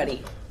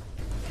anybody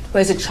who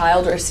has a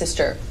child or a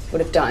sister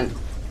would have done.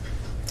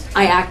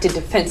 I acted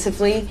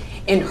defensively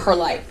in her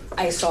life.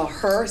 I saw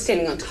her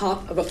standing on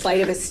top of a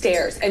flight of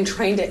stairs and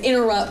trying to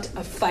interrupt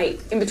a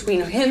fight in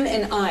between him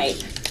and I.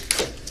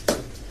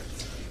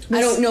 I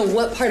don't know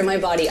what part of my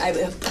body I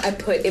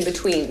put in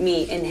between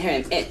me and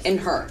him and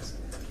her.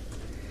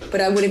 But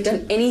I would have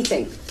done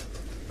anything.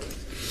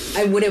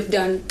 I would have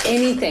done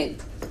anything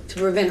to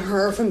prevent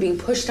her from being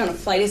pushed down a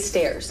flight of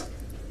stairs.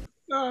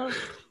 All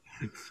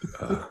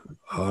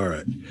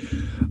right.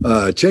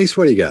 Chase,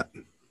 what do you got?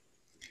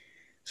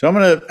 So I'm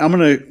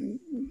gonna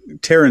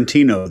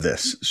Tarantino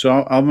this.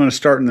 So I'm going to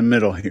start in the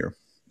middle here.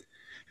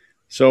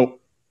 So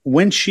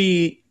when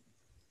she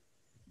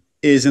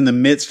is in the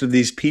midst of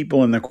these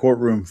people in the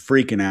courtroom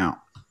freaking out,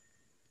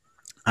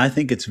 I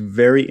think it's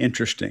very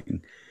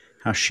interesting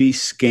how she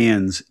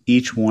scans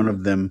each one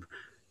of them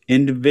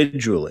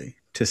individually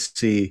to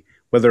see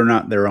whether or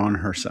not they're on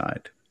her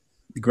side.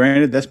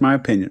 Granted, that's my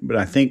opinion, but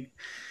I think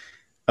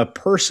a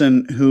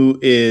person who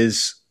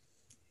is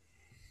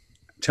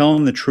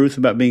telling the truth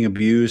about being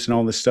abused and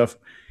all this stuff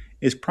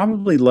is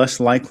probably less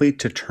likely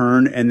to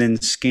turn and then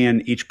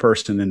scan each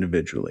person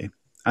individually.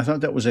 I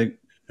thought that was a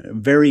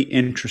very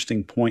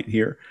interesting point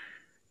here.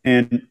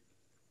 And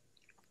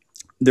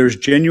there's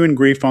genuine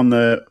grief on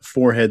the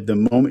forehead the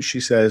moment she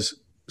says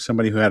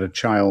somebody who had a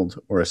child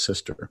or a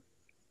sister,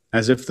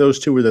 as if those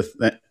two were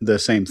the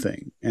same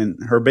thing.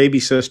 And her baby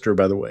sister,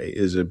 by the way,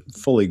 is a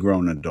fully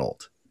grown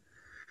adult.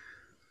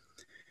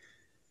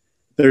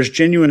 There's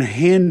genuine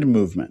hand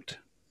movement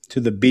to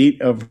the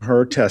beat of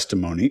her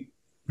testimony.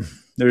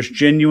 There's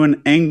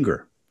genuine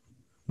anger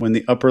when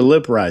the upper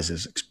lip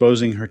rises,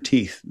 exposing her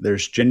teeth.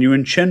 There's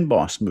genuine chin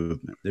boss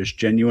movement. There's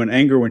genuine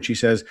anger when she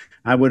says,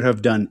 I would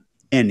have done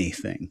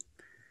anything.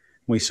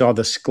 We saw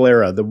the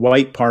sclera, the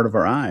white part of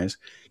her eyes,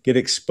 get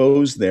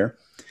exposed there.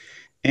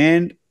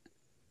 And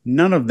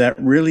none of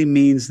that really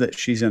means that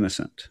she's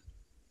innocent.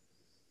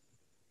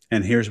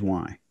 And here's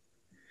why.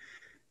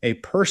 A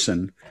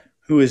person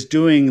who is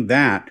doing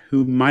that,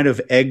 who might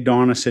have egged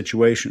on a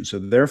situation. So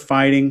they're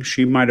fighting.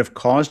 She might have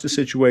caused a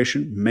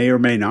situation, may or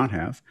may not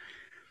have.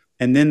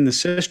 And then the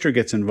sister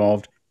gets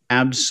involved.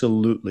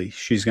 Absolutely,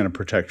 she's going to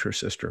protect her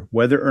sister.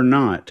 Whether or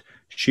not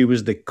she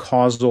was the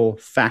causal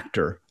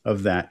factor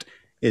of that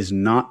is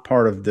not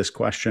part of this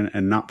question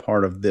and not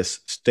part of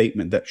this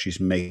statement that she's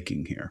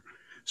making here.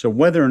 So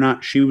whether or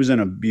not she was an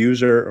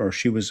abuser or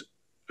she was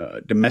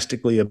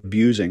domestically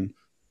abusing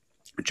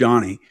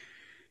Johnny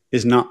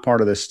is not part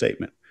of this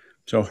statement.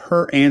 So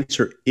her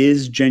answer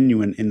is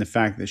genuine in the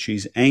fact that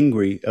she's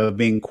angry of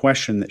being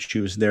questioned that she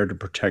was there to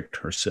protect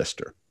her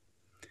sister.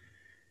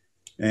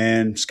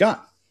 And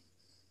Scott,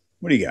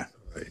 what do you got?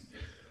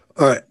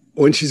 All right.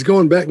 When she's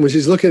going back, when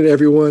she's looking at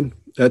everyone,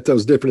 at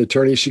those different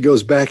attorneys, she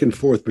goes back and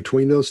forth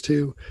between those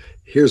two.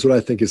 Here's what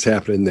I think is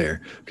happening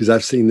there, because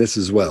I've seen this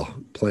as well,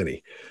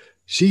 plenty.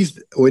 She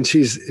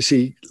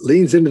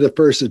leans into the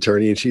first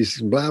attorney and she's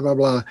blah, blah,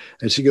 blah.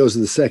 And she goes to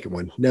the second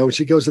one. Now, when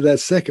she goes to that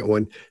second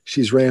one,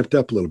 she's ramped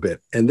up a little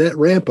bit. And that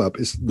ramp up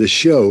is the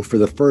show for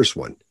the first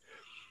one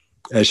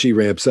as she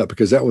ramps up,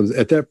 because that one's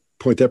at that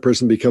point, that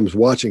person becomes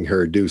watching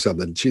her do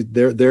something.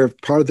 They're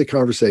part of the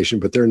conversation,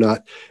 but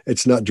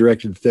it's not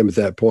directed to them at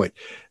that point.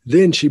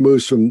 Then she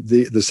moves from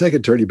the second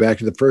attorney back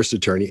to the first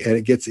attorney, and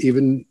it gets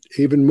even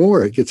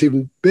more. It gets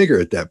even bigger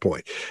at that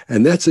point.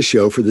 And that's a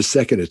show for the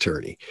second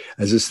attorney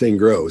as this thing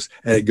grows.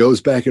 And it goes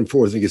back and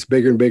forth and gets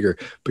bigger and bigger,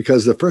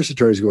 because the first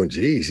attorney is going,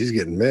 geez, he's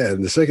getting mad.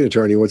 And the second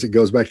attorney, once it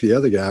goes back to the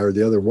other guy or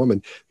the other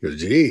woman,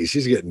 goes, geez,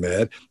 she's getting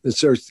mad. And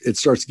it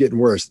starts getting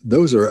worse.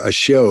 Those are a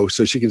show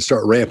so she can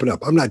start ramping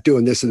up. I'm not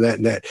doing this and that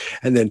and that.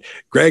 And then,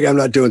 Greg, I'm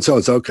not doing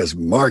so-and-so because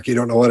Mark, you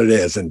don't know what it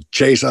is. And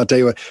Chase, I'll tell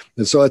you what.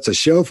 And so it's a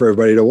show for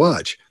everybody to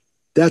watch.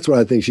 That's what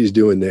I think she's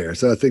doing there.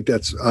 So I think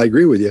I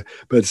agree with you.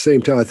 But at the same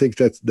time, I think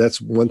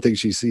that's one thing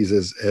she sees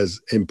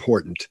as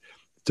important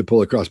to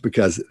pull across,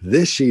 because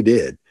this she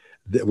did.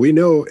 We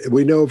know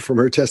from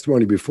her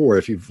testimony before,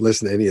 if you've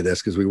listened to any of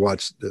this, because we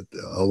watched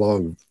a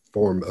long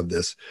form of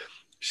this,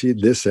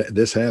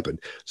 this happened.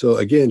 So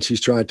again,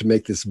 she's trying to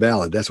make this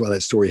valid. That's why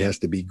that story has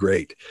to be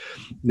great.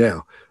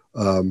 Now,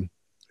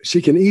 she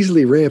can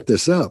easily ramp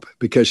this up,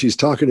 because she's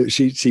talking.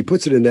 She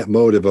puts it in that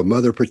mode of a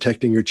mother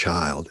protecting her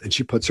child, and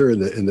she puts her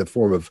in the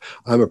form of,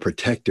 I'm a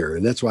protector,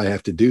 and that's why I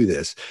have to do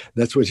this.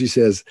 That's when she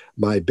says,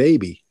 my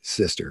baby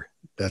sister.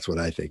 That's what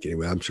I think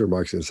anyway. I'm sure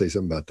Mark's going to say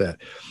something about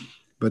that,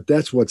 but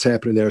that's what's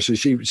happening there. So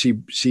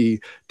she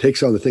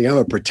takes on the thing. I'm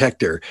a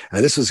protector,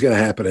 and this was going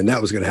to happen, and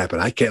that was going to happen.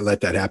 I can't let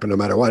that happen, no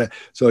matter what.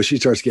 So she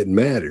starts getting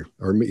madder,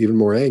 or even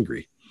more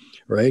angry,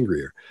 or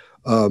angrier.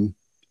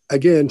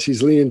 Again,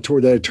 she's leaning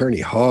toward that attorney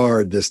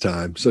hard this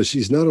time. So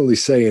she's not only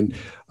saying,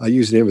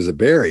 using him as a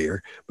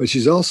barrier, but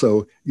she's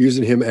also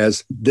using him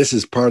as, this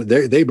is part of,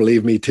 they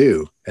believe me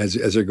too, as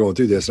they're going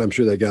through this. I'm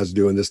sure that guy's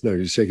doing this. No,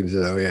 he's shaking his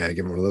head. Oh yeah,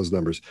 give him one of those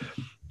numbers.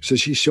 So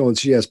she's showing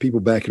she has people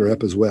backing her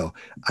up as well.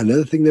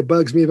 Another thing that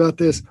bugs me about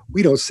this,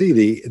 we don't see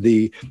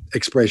the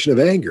expression of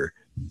anger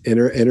in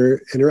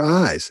her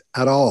eyes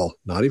at all,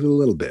 not even a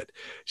little bit.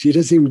 She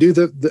doesn't even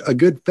do a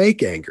good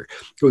fake anger.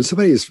 When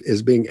somebody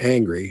is being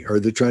angry, or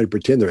they're trying to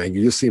pretend they're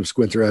angry, you'll see them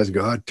squint their eyes and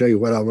go, I'll tell you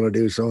what I want to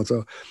do, so and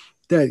so.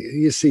 That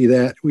you see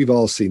that, we've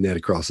all seen that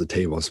across the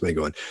table. Somebody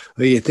going,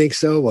 oh, you think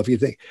so? Well, if you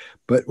think,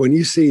 but when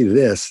you see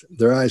this,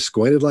 their eyes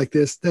squinted like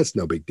this, that's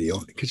no big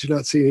deal, because you're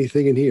not seeing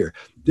anything in here.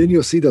 Then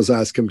you'll see those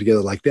eyes come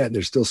together like that, and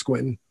they're still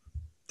squinting.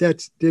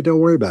 Don't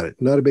worry about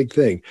it. Not a big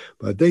thing.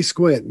 But they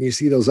squint, and you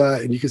see those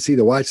eyes, and you can see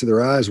the whites of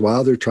their eyes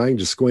while they're trying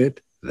to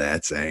squint.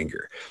 That's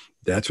anger.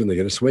 That's when they're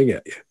going to swing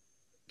at you.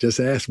 Just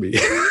ask me.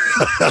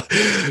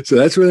 So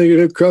that's when they're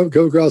going to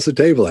come across the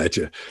table at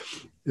you.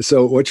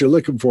 So what you're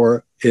looking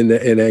for in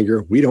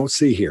anger, we don't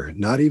see here.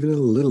 Not even a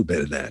little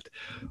bit of that.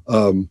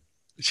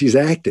 She's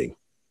acting.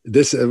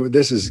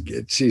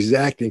 She's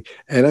acting,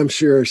 and I'm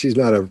sure she's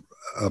not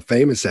a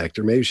famous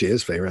actor. Maybe she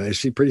is famous. Is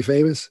she pretty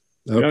famous?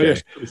 Okay. Oh, yeah,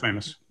 she's pretty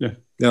famous. Yeah.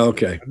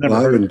 Okay. Well,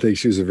 I wouldn't think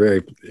she was a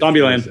very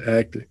Zombieland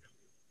actor.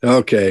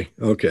 Okay.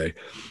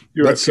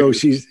 You're right. So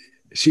she's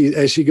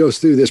as she goes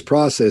through this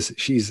process,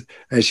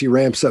 as she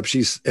ramps up,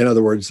 in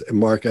other words,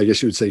 Mark, I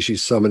guess you would say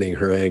she's summoning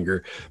her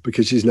anger,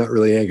 because she's not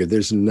really angered.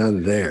 There's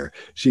none there.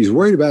 She's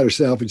worried about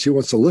herself and she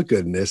wants to look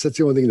good in this. That's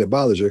the only thing that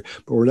bothers her.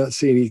 But we're not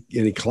seeing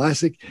any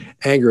classic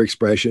anger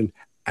expression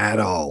at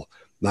all.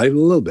 Not even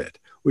a little bit.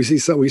 We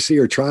see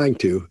her trying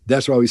to.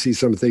 That's why we see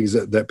some things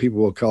that people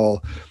will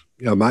call,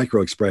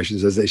 micro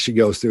expressions, as she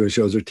goes through and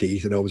shows her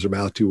teeth and opens her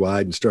mouth too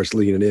wide and starts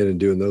leaning in and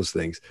doing those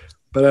things.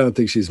 But I don't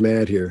think she's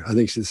mad here. I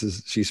think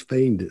she's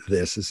feigned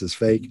this. This is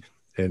fake,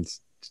 and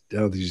I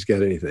don't think she's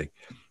got anything.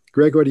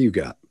 Greg, what do you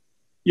got?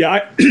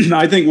 Yeah,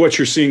 I think what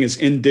you're seeing is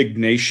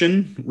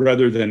indignation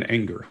rather than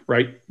anger,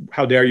 right?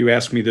 How dare you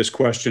ask me this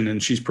question?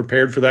 And she's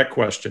prepared for that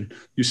question.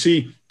 You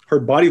see, her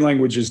body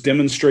language is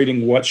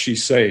demonstrating what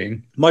she's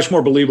saying, much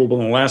more believable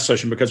than the last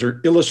session, because her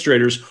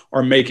illustrators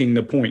are making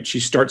the point. She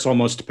starts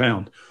almost to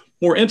pound.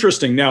 More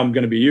interesting, now I'm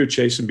going to be you,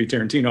 Chase, and be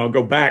Tarantino. I'll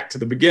go back to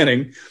the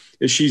beginning.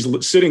 As she's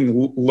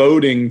sitting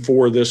loading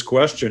for this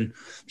question,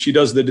 she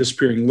does the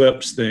disappearing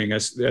lips thing. I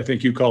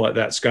think you call it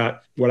that,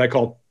 Scott, what I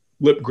call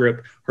lip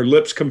grip. Her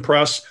lips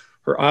compress,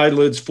 her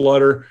eyelids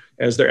flutter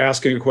as they're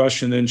asking a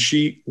question. Then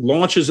she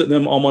launches at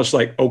them almost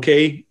like,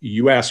 okay,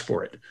 you ask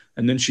for it.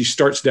 And then she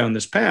starts down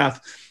this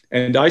path,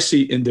 and I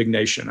see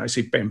indignation. I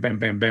see bam, bam,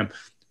 bam, bam.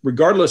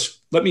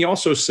 Regardless, let me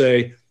also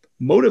say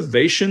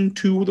motivation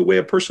to the way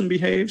a person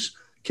behaves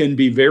can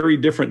be very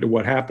different to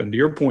what happened. To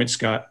your point,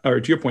 Scott, or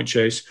to your point,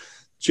 Chase,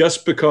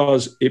 just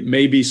because it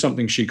may be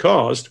something she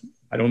caused,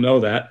 I don't know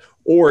that,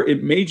 or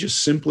it may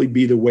just simply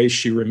be the way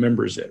she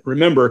remembers it.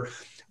 Remember,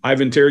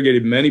 I've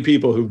interrogated many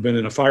people who've been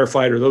in a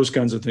firefight or those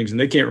kinds of things, and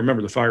they can't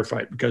remember the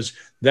firefight because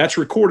that's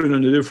recorded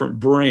in a different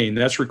brain.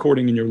 That's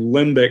recording in your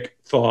limbic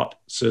thought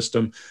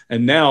system.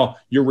 And now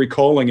you're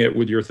recalling it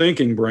with your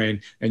thinking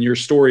brain, and your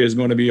story is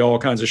going to be all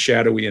kinds of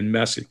shadowy and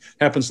messy.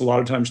 Happens a lot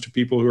of times to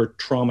people who are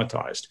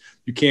traumatized.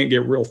 You can't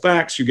get real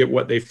facts. You get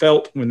what they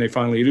felt when they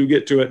finally do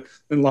get to it,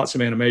 and lots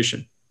of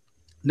animation.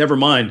 Never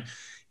mind,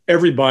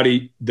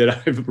 everybody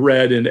that I've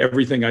read and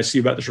everything I see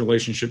about this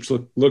relationship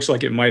looks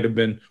like it might have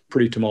been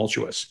pretty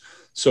tumultuous.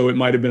 So it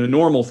might have been a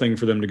normal thing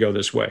for them to go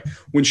this way.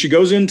 When she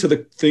goes into the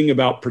thing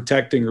about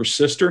protecting her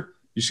sister,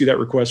 you see that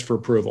request for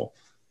approval.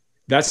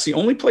 That's the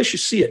only place you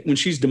see it. When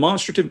she's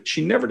demonstrative,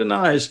 she never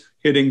denies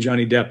hitting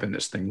Johnny Depp in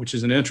this thing, which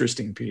is an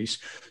interesting piece.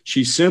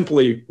 She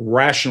simply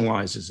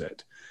rationalizes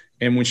it.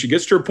 And when she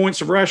gets to her points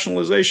of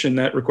rationalization,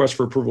 that request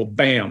for approval,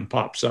 bam,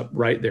 pops up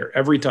right there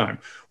every time.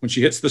 When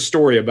she hits the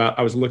story about,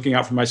 I was looking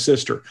out for my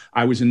sister,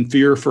 I was in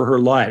fear for her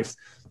life,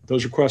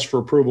 those requests for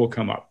approval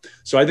come up.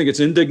 So I think it's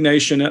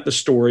indignation at the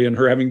story and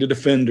her having to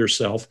defend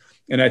herself.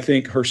 And I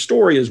think her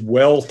story is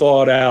well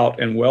thought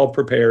out and well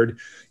prepared,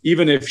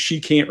 even if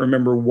she can't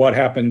remember what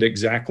happened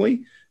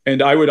exactly.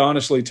 And I would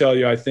honestly tell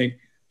you, I think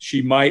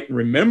she might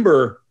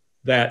remember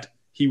that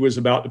he was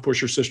about to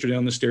push her sister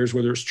down the stairs,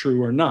 whether it's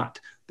true or not.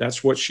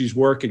 That's what she's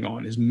working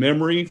on, is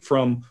memory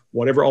from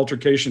whatever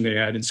altercation they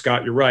had. And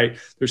Scott, you're right.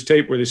 There's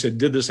tape where they said,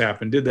 did this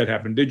happen? Did that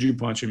happen? Did you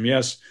punch him?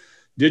 Yes.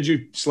 Did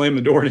you slam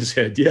the door in his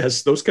head?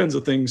 Yes. Those kinds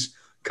of things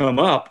come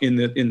up in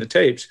the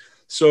tapes.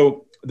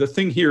 So the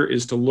thing here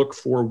is to look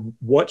for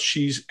what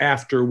she's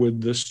after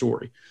with this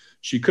story.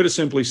 She could have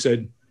simply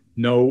said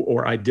no,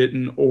 or I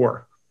didn't,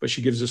 but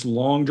she gives this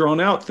long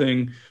drawn out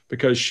thing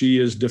because she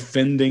is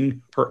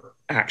defending her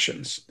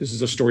actions. This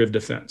is a story of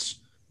defense.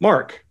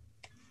 Mark.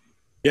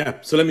 Yeah,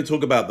 so let me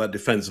talk about that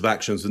defensive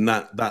actions and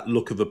that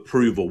look of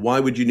approval. Why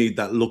would you need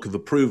that look of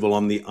approval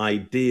on the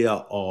idea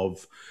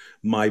of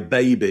my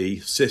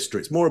baby sister?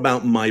 It's more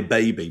about my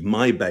baby,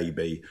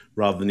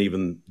 rather than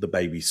even the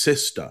baby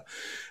sister.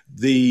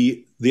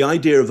 The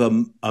idea of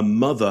a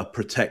mother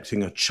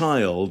protecting a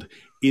child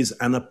is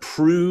an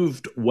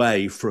approved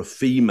way for a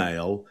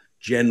female,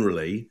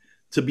 generally,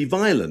 to be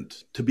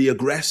violent, to be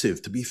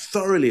aggressive, to be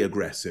thoroughly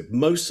aggressive.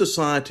 Most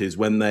societies,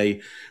 when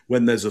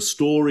there's a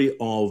story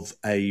of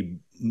a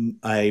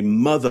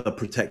mother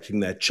protecting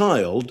their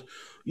child,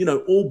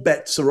 all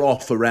bets are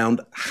off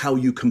around how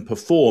you can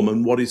perform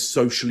and what is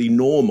socially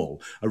normal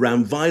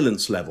around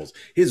violence levels.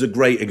 Here's a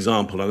great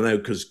example. I know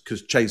because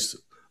Chase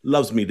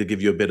loves me to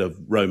give you a bit of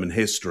Roman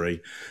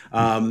history.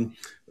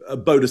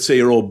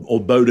 Boadicea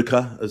or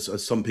Boudicca,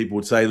 as some people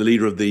would say, the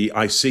leader of the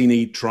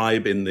Iceni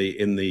tribe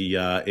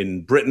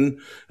in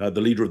Britain,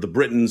 the leader of the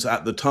Britons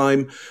at the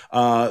time.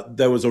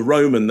 There was a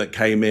Roman that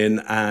came in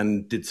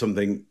and did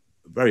something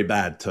very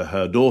bad to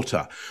her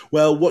daughter.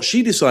 Well, what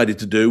she decided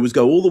to do was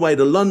go all the way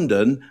to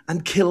London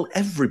and kill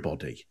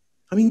everybody.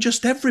 I mean,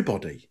 just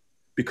everybody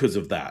because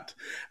of that.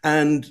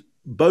 And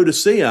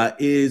Boadicea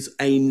is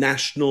a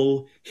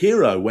national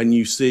hero. When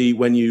you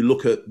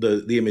look at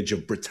the image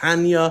of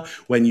Britannia,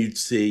 when you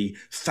see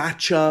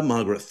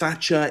Margaret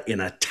Thatcher in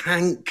a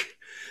tank,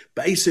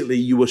 basically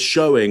you were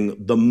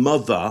showing the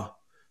mother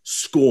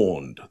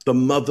scorned, the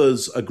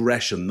mother's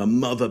aggression, the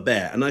mother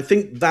bear. And I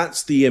think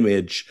that's the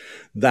image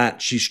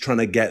that she's trying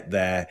to get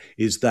there,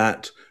 is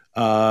that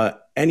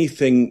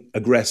anything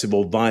aggressive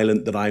or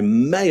violent that I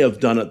may have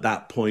done at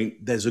that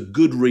point, there's a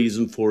good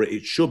reason for it.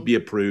 It should be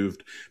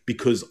approved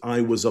because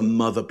I was a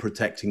mother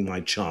protecting my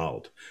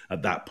child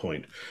at that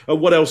point.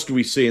 What else do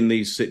we see in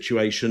this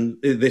situation?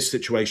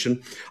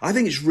 I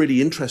think it's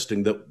really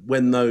interesting that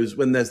when there's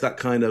that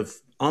kind of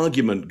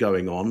argument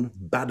going on,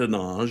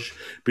 badinage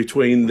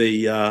between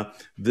the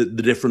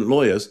different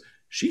lawyers,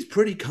 she's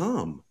pretty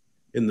calm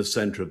in the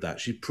center of that.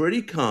 She's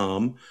pretty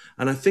calm.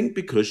 And I think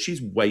because she's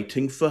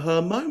waiting for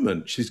her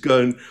moment, she's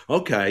going,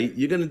 okay,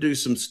 you're going to do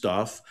some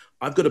stuff.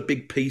 I've got a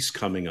big piece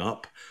coming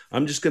up.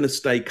 I'm just going to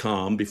stay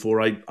calm before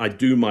I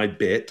do my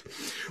bit.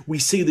 We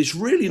see this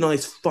really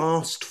nice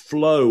fast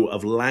flow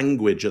of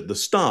language at the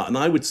start. And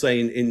I would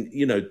say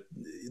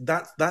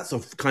that's a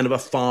kind of a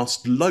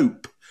fast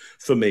lope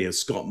for me, as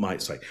Scott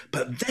might say.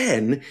 But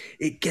then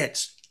it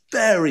gets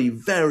very,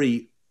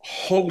 very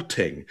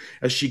halting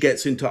as she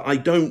gets into, I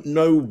don't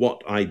know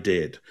what I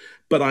did,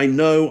 but I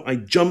know I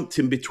jumped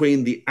in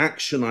between the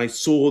action I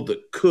saw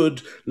that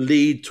could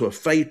lead to a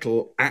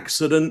fatal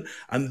accident.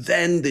 And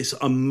then this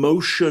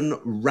emotion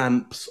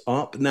ramps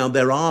up. Now,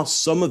 there are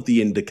some of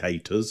the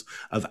indicators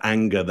of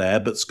anger there,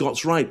 but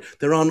Scott's right.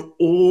 There aren't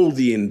all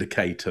the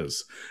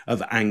indicators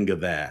of anger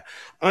there.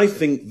 I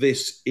think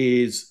this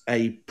is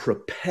a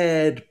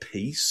prepared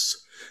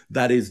piece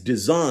that is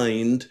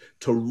designed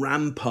to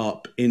ramp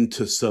up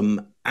into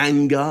some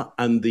anger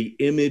and the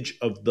image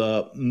of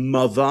the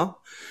mother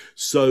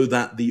so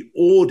that the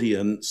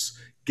audience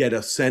get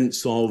a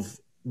sense of,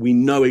 we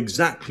know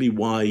exactly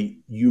why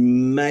you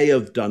may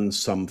have done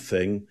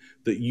something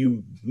that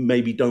you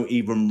maybe don't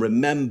even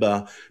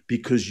remember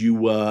because you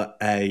were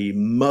a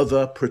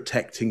mother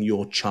protecting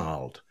your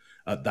child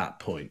at that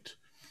point.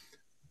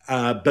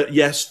 But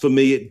yes, for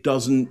me,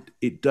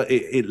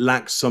 it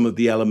lacks some of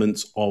the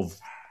elements of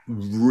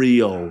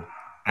real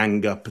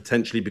anger,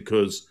 potentially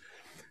because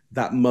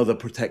that mother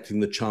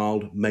protecting the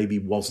child maybe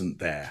wasn't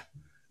there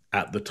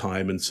at the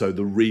time. And so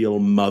the real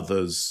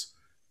mother's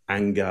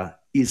anger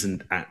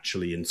isn't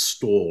actually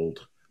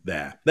installed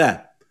there.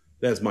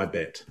 There's my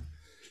bit.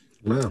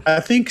 Wow. I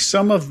think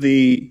some of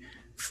the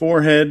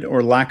forehead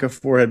or lack of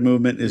forehead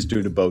movement is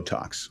due to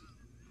Botox.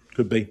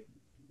 Could be.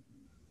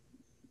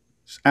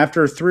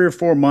 After 3 or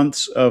 4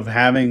 months of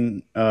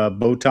having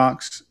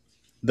Botox,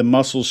 the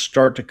muscles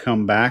start to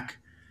come back,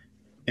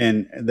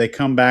 and they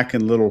come back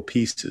in little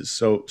pieces.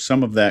 So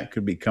some of that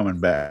could be coming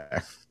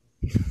back.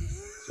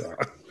 Sorry.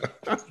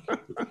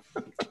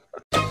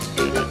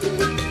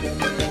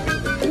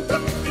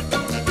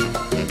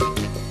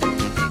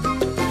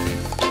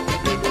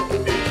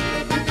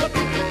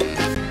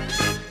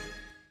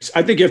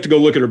 I think you have to go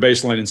look at her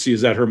baseline and see,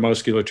 is that her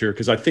musculature?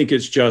 Because I think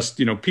it's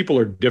just, people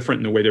are different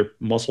in the way their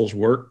muscles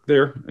work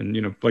there.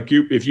 And, like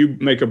if you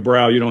make a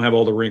brow, you don't have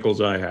all the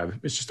wrinkles I have.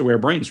 It's just the way our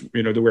brains,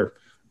 the way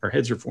our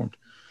heads are formed.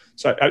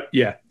 So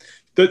yeah,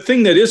 the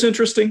thing that is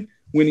interesting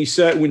when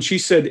she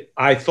said,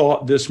 I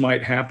thought this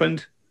might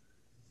happen,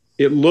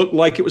 it looked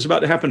like it was about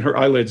to happen. Her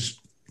eyelids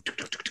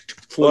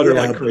flutter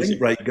like crazy.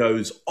 Her rate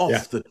goes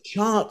off the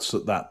charts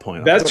at that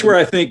point. That's where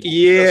I think,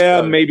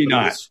 maybe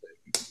not.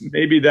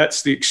 Maybe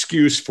that's the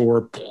excuse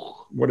for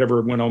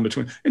whatever went on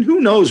between. And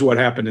who knows what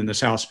happened in this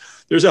house?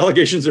 There's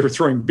allegations they were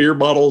throwing beer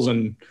bottles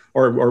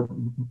or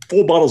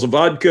full bottles of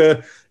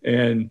vodka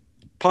and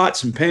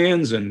pots and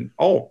pans and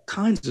all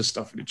kinds of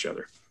stuff at each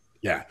other.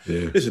 Yeah.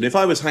 Listen, if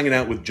I was hanging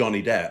out with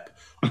Johnny Depp,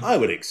 I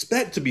would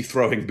expect to be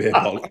throwing beer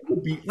bottles.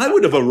 I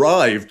would have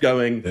arrived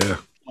going,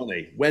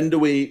 Johnny, when do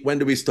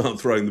we start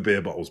throwing the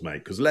beer bottles,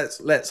 mate? Because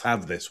let's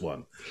have this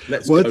one.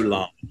 Let's go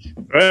large.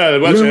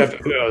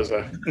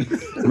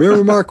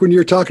 Remember, Mark, when you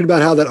were talking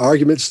about how that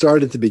argument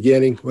started at the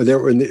beginning,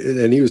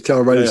 and he was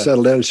telling everybody to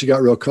settle down, and she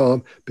got real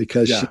calm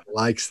because she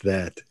likes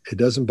that. It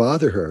doesn't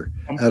bother her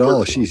at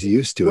all. She's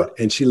used to it,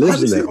 and she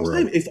lives in that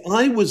world. If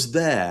I was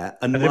there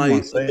and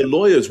the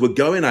lawyers were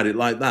going at it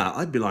like that,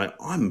 I'd be like,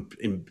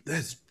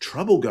 there's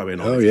trouble going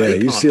on. Oh yeah,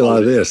 you see a lot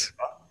of this.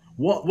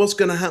 What's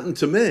going to happen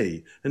to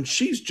me? And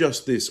she's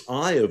just this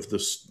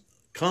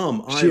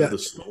calm eye of the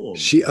storm.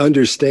 She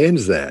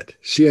understands that.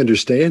 She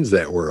understands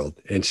that world,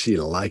 and she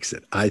likes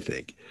it, I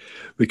think,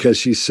 because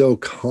she's so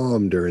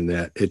calm during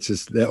that. It's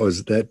just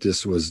that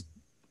just was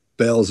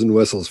bells and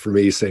whistles for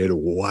me, saying,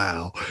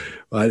 wow,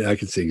 I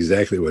can see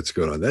exactly what's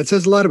going on. That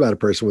says a lot about a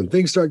person. When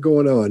things start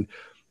going on,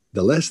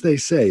 the less they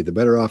say, the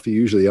better off you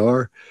usually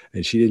are.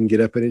 And she didn't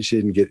get up in it.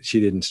 She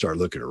didn't start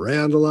looking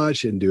around a lot.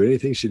 She didn't do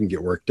anything. She didn't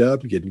get worked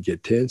up, didn't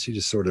get tense. She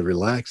just sort of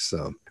relaxed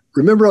some.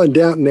 Remember on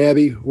Downton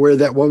Abbey where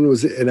that woman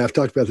was, and I've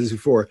talked about this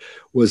before,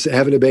 was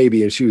having a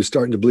baby and she was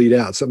starting to bleed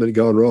out. Something had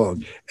gone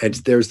wrong. And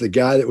there's the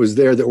guy that was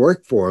there that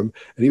worked for him,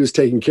 and he was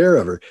taking care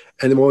of her.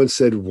 And the woman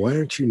said, why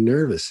aren't you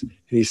nervous? And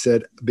he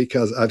said,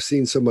 because I've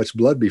seen so much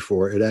blood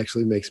before, it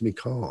actually makes me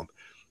calm.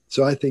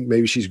 So I think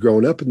maybe she's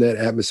grown up in that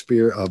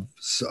atmosphere of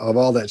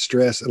all that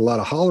stress and a lot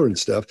of hollering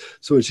stuff.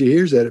 So when she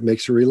hears that, it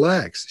makes her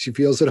relax. She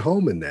feels at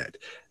home in that.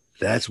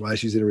 That's why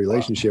she's in a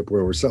relationship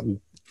where something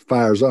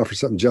fires off or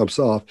something jumps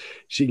off,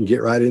 she can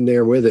get right in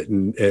there with it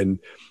and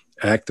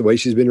act the way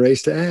she's been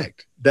raised to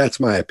act. that's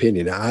my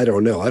opinion. I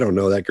don't know. I don't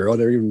know that girl. I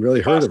never even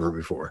really heard of her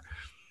before.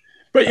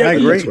 But yeah, I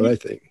agree. That's what I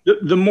think.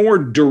 The more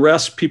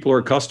duress people are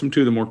accustomed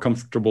to, the more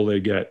comfortable they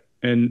get.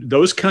 And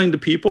those kind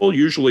of people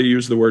usually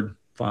use the word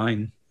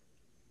fine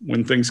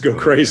when things go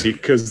crazy,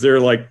 because they're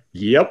like,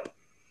 yep,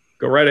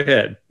 go right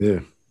ahead. Yeah.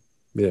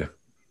 Yeah.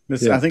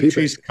 I think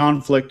she's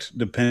conflict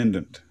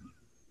dependent.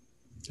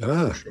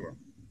 Ah. Sure.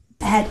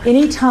 At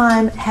any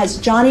time,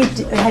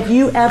 have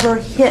you ever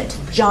hit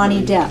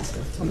Johnny Depp?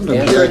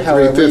 Answer it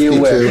however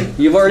you wish.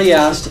 You've already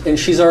asked, and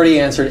she's already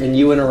answered, and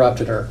you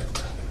interrupted her.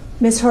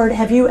 Ms. Heard,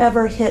 have you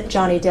ever hit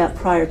Johnny Depp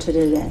prior to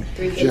today?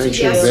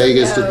 Objection,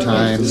 vaguest of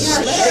times.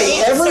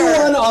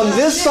 Everyone on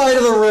this side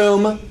of the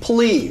room,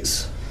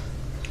 please.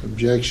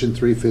 Objection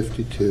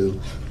 352.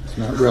 It's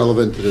not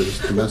relevant to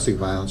the domestic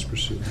violence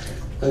proceeding.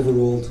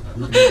 Overruled.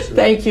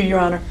 Thank you, Your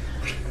Honor.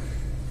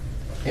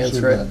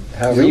 Answer it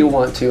however you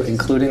want to,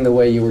 including the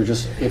way you were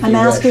just. I'm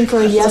asking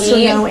for a yes or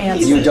no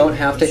answer. You don't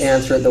have to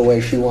answer it the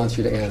way she wants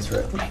you to answer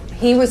it.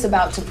 He was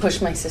about to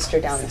push my sister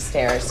down the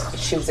stairs.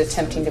 She was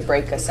attempting to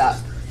break us up.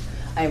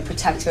 I am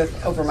protective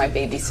over my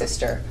baby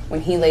sister.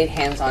 When he laid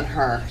hands on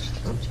her,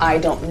 I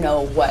don't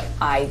know what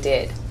I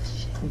did,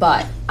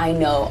 but I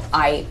know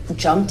I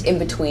jumped in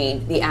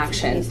between the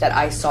actions that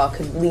I saw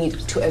could lead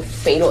to a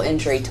fatal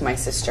injury to my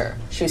sister.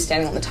 She was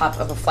standing on the top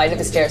of a flight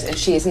of stairs, and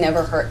she has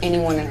never hurt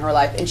anyone in her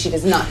life, and she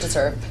does not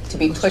deserve to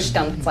be pushed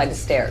down the flight of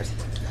stairs.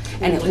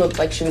 And it looked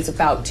like she was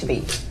about to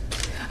be.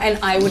 And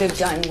I would have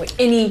done what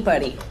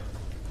anybody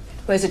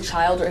who has a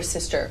child or a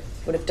sister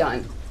would have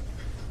done.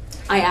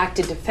 I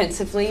acted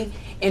defensively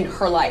in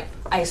her life.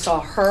 I saw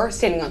her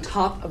standing on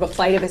top of a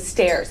flight of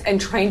stairs and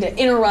trying to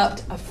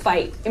interrupt a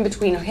fight in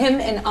between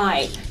him and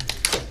I.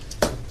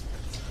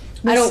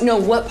 I don't know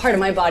what part of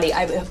my body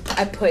I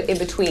put in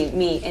between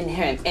me and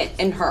him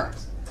and her.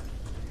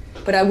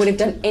 But I would have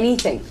done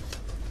anything.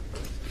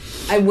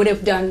 I would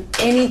have done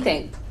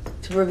anything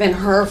to prevent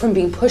her from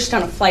being pushed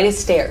down a flight of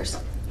stairs.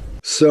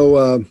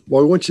 So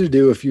what I want you to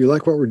do, if you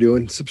like what we're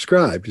doing,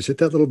 subscribe. Just hit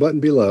that little button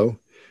below,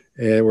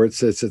 and where it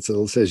says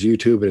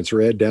YouTube and it's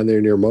red down there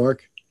near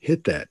Mark,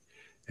 hit that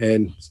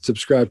and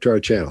subscribe to our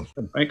channel.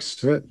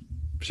 Thanks. All right.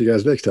 See you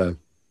guys next time.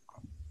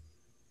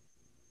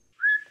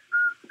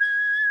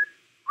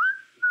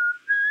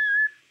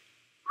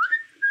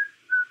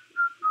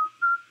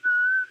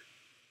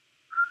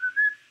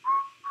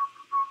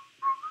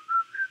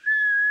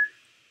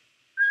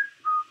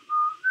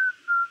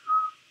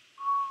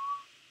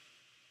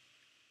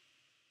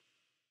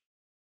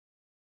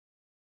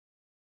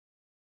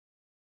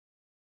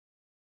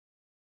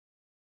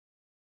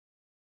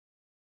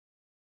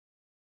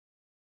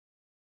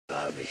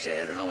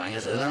 Bisa,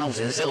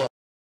 no,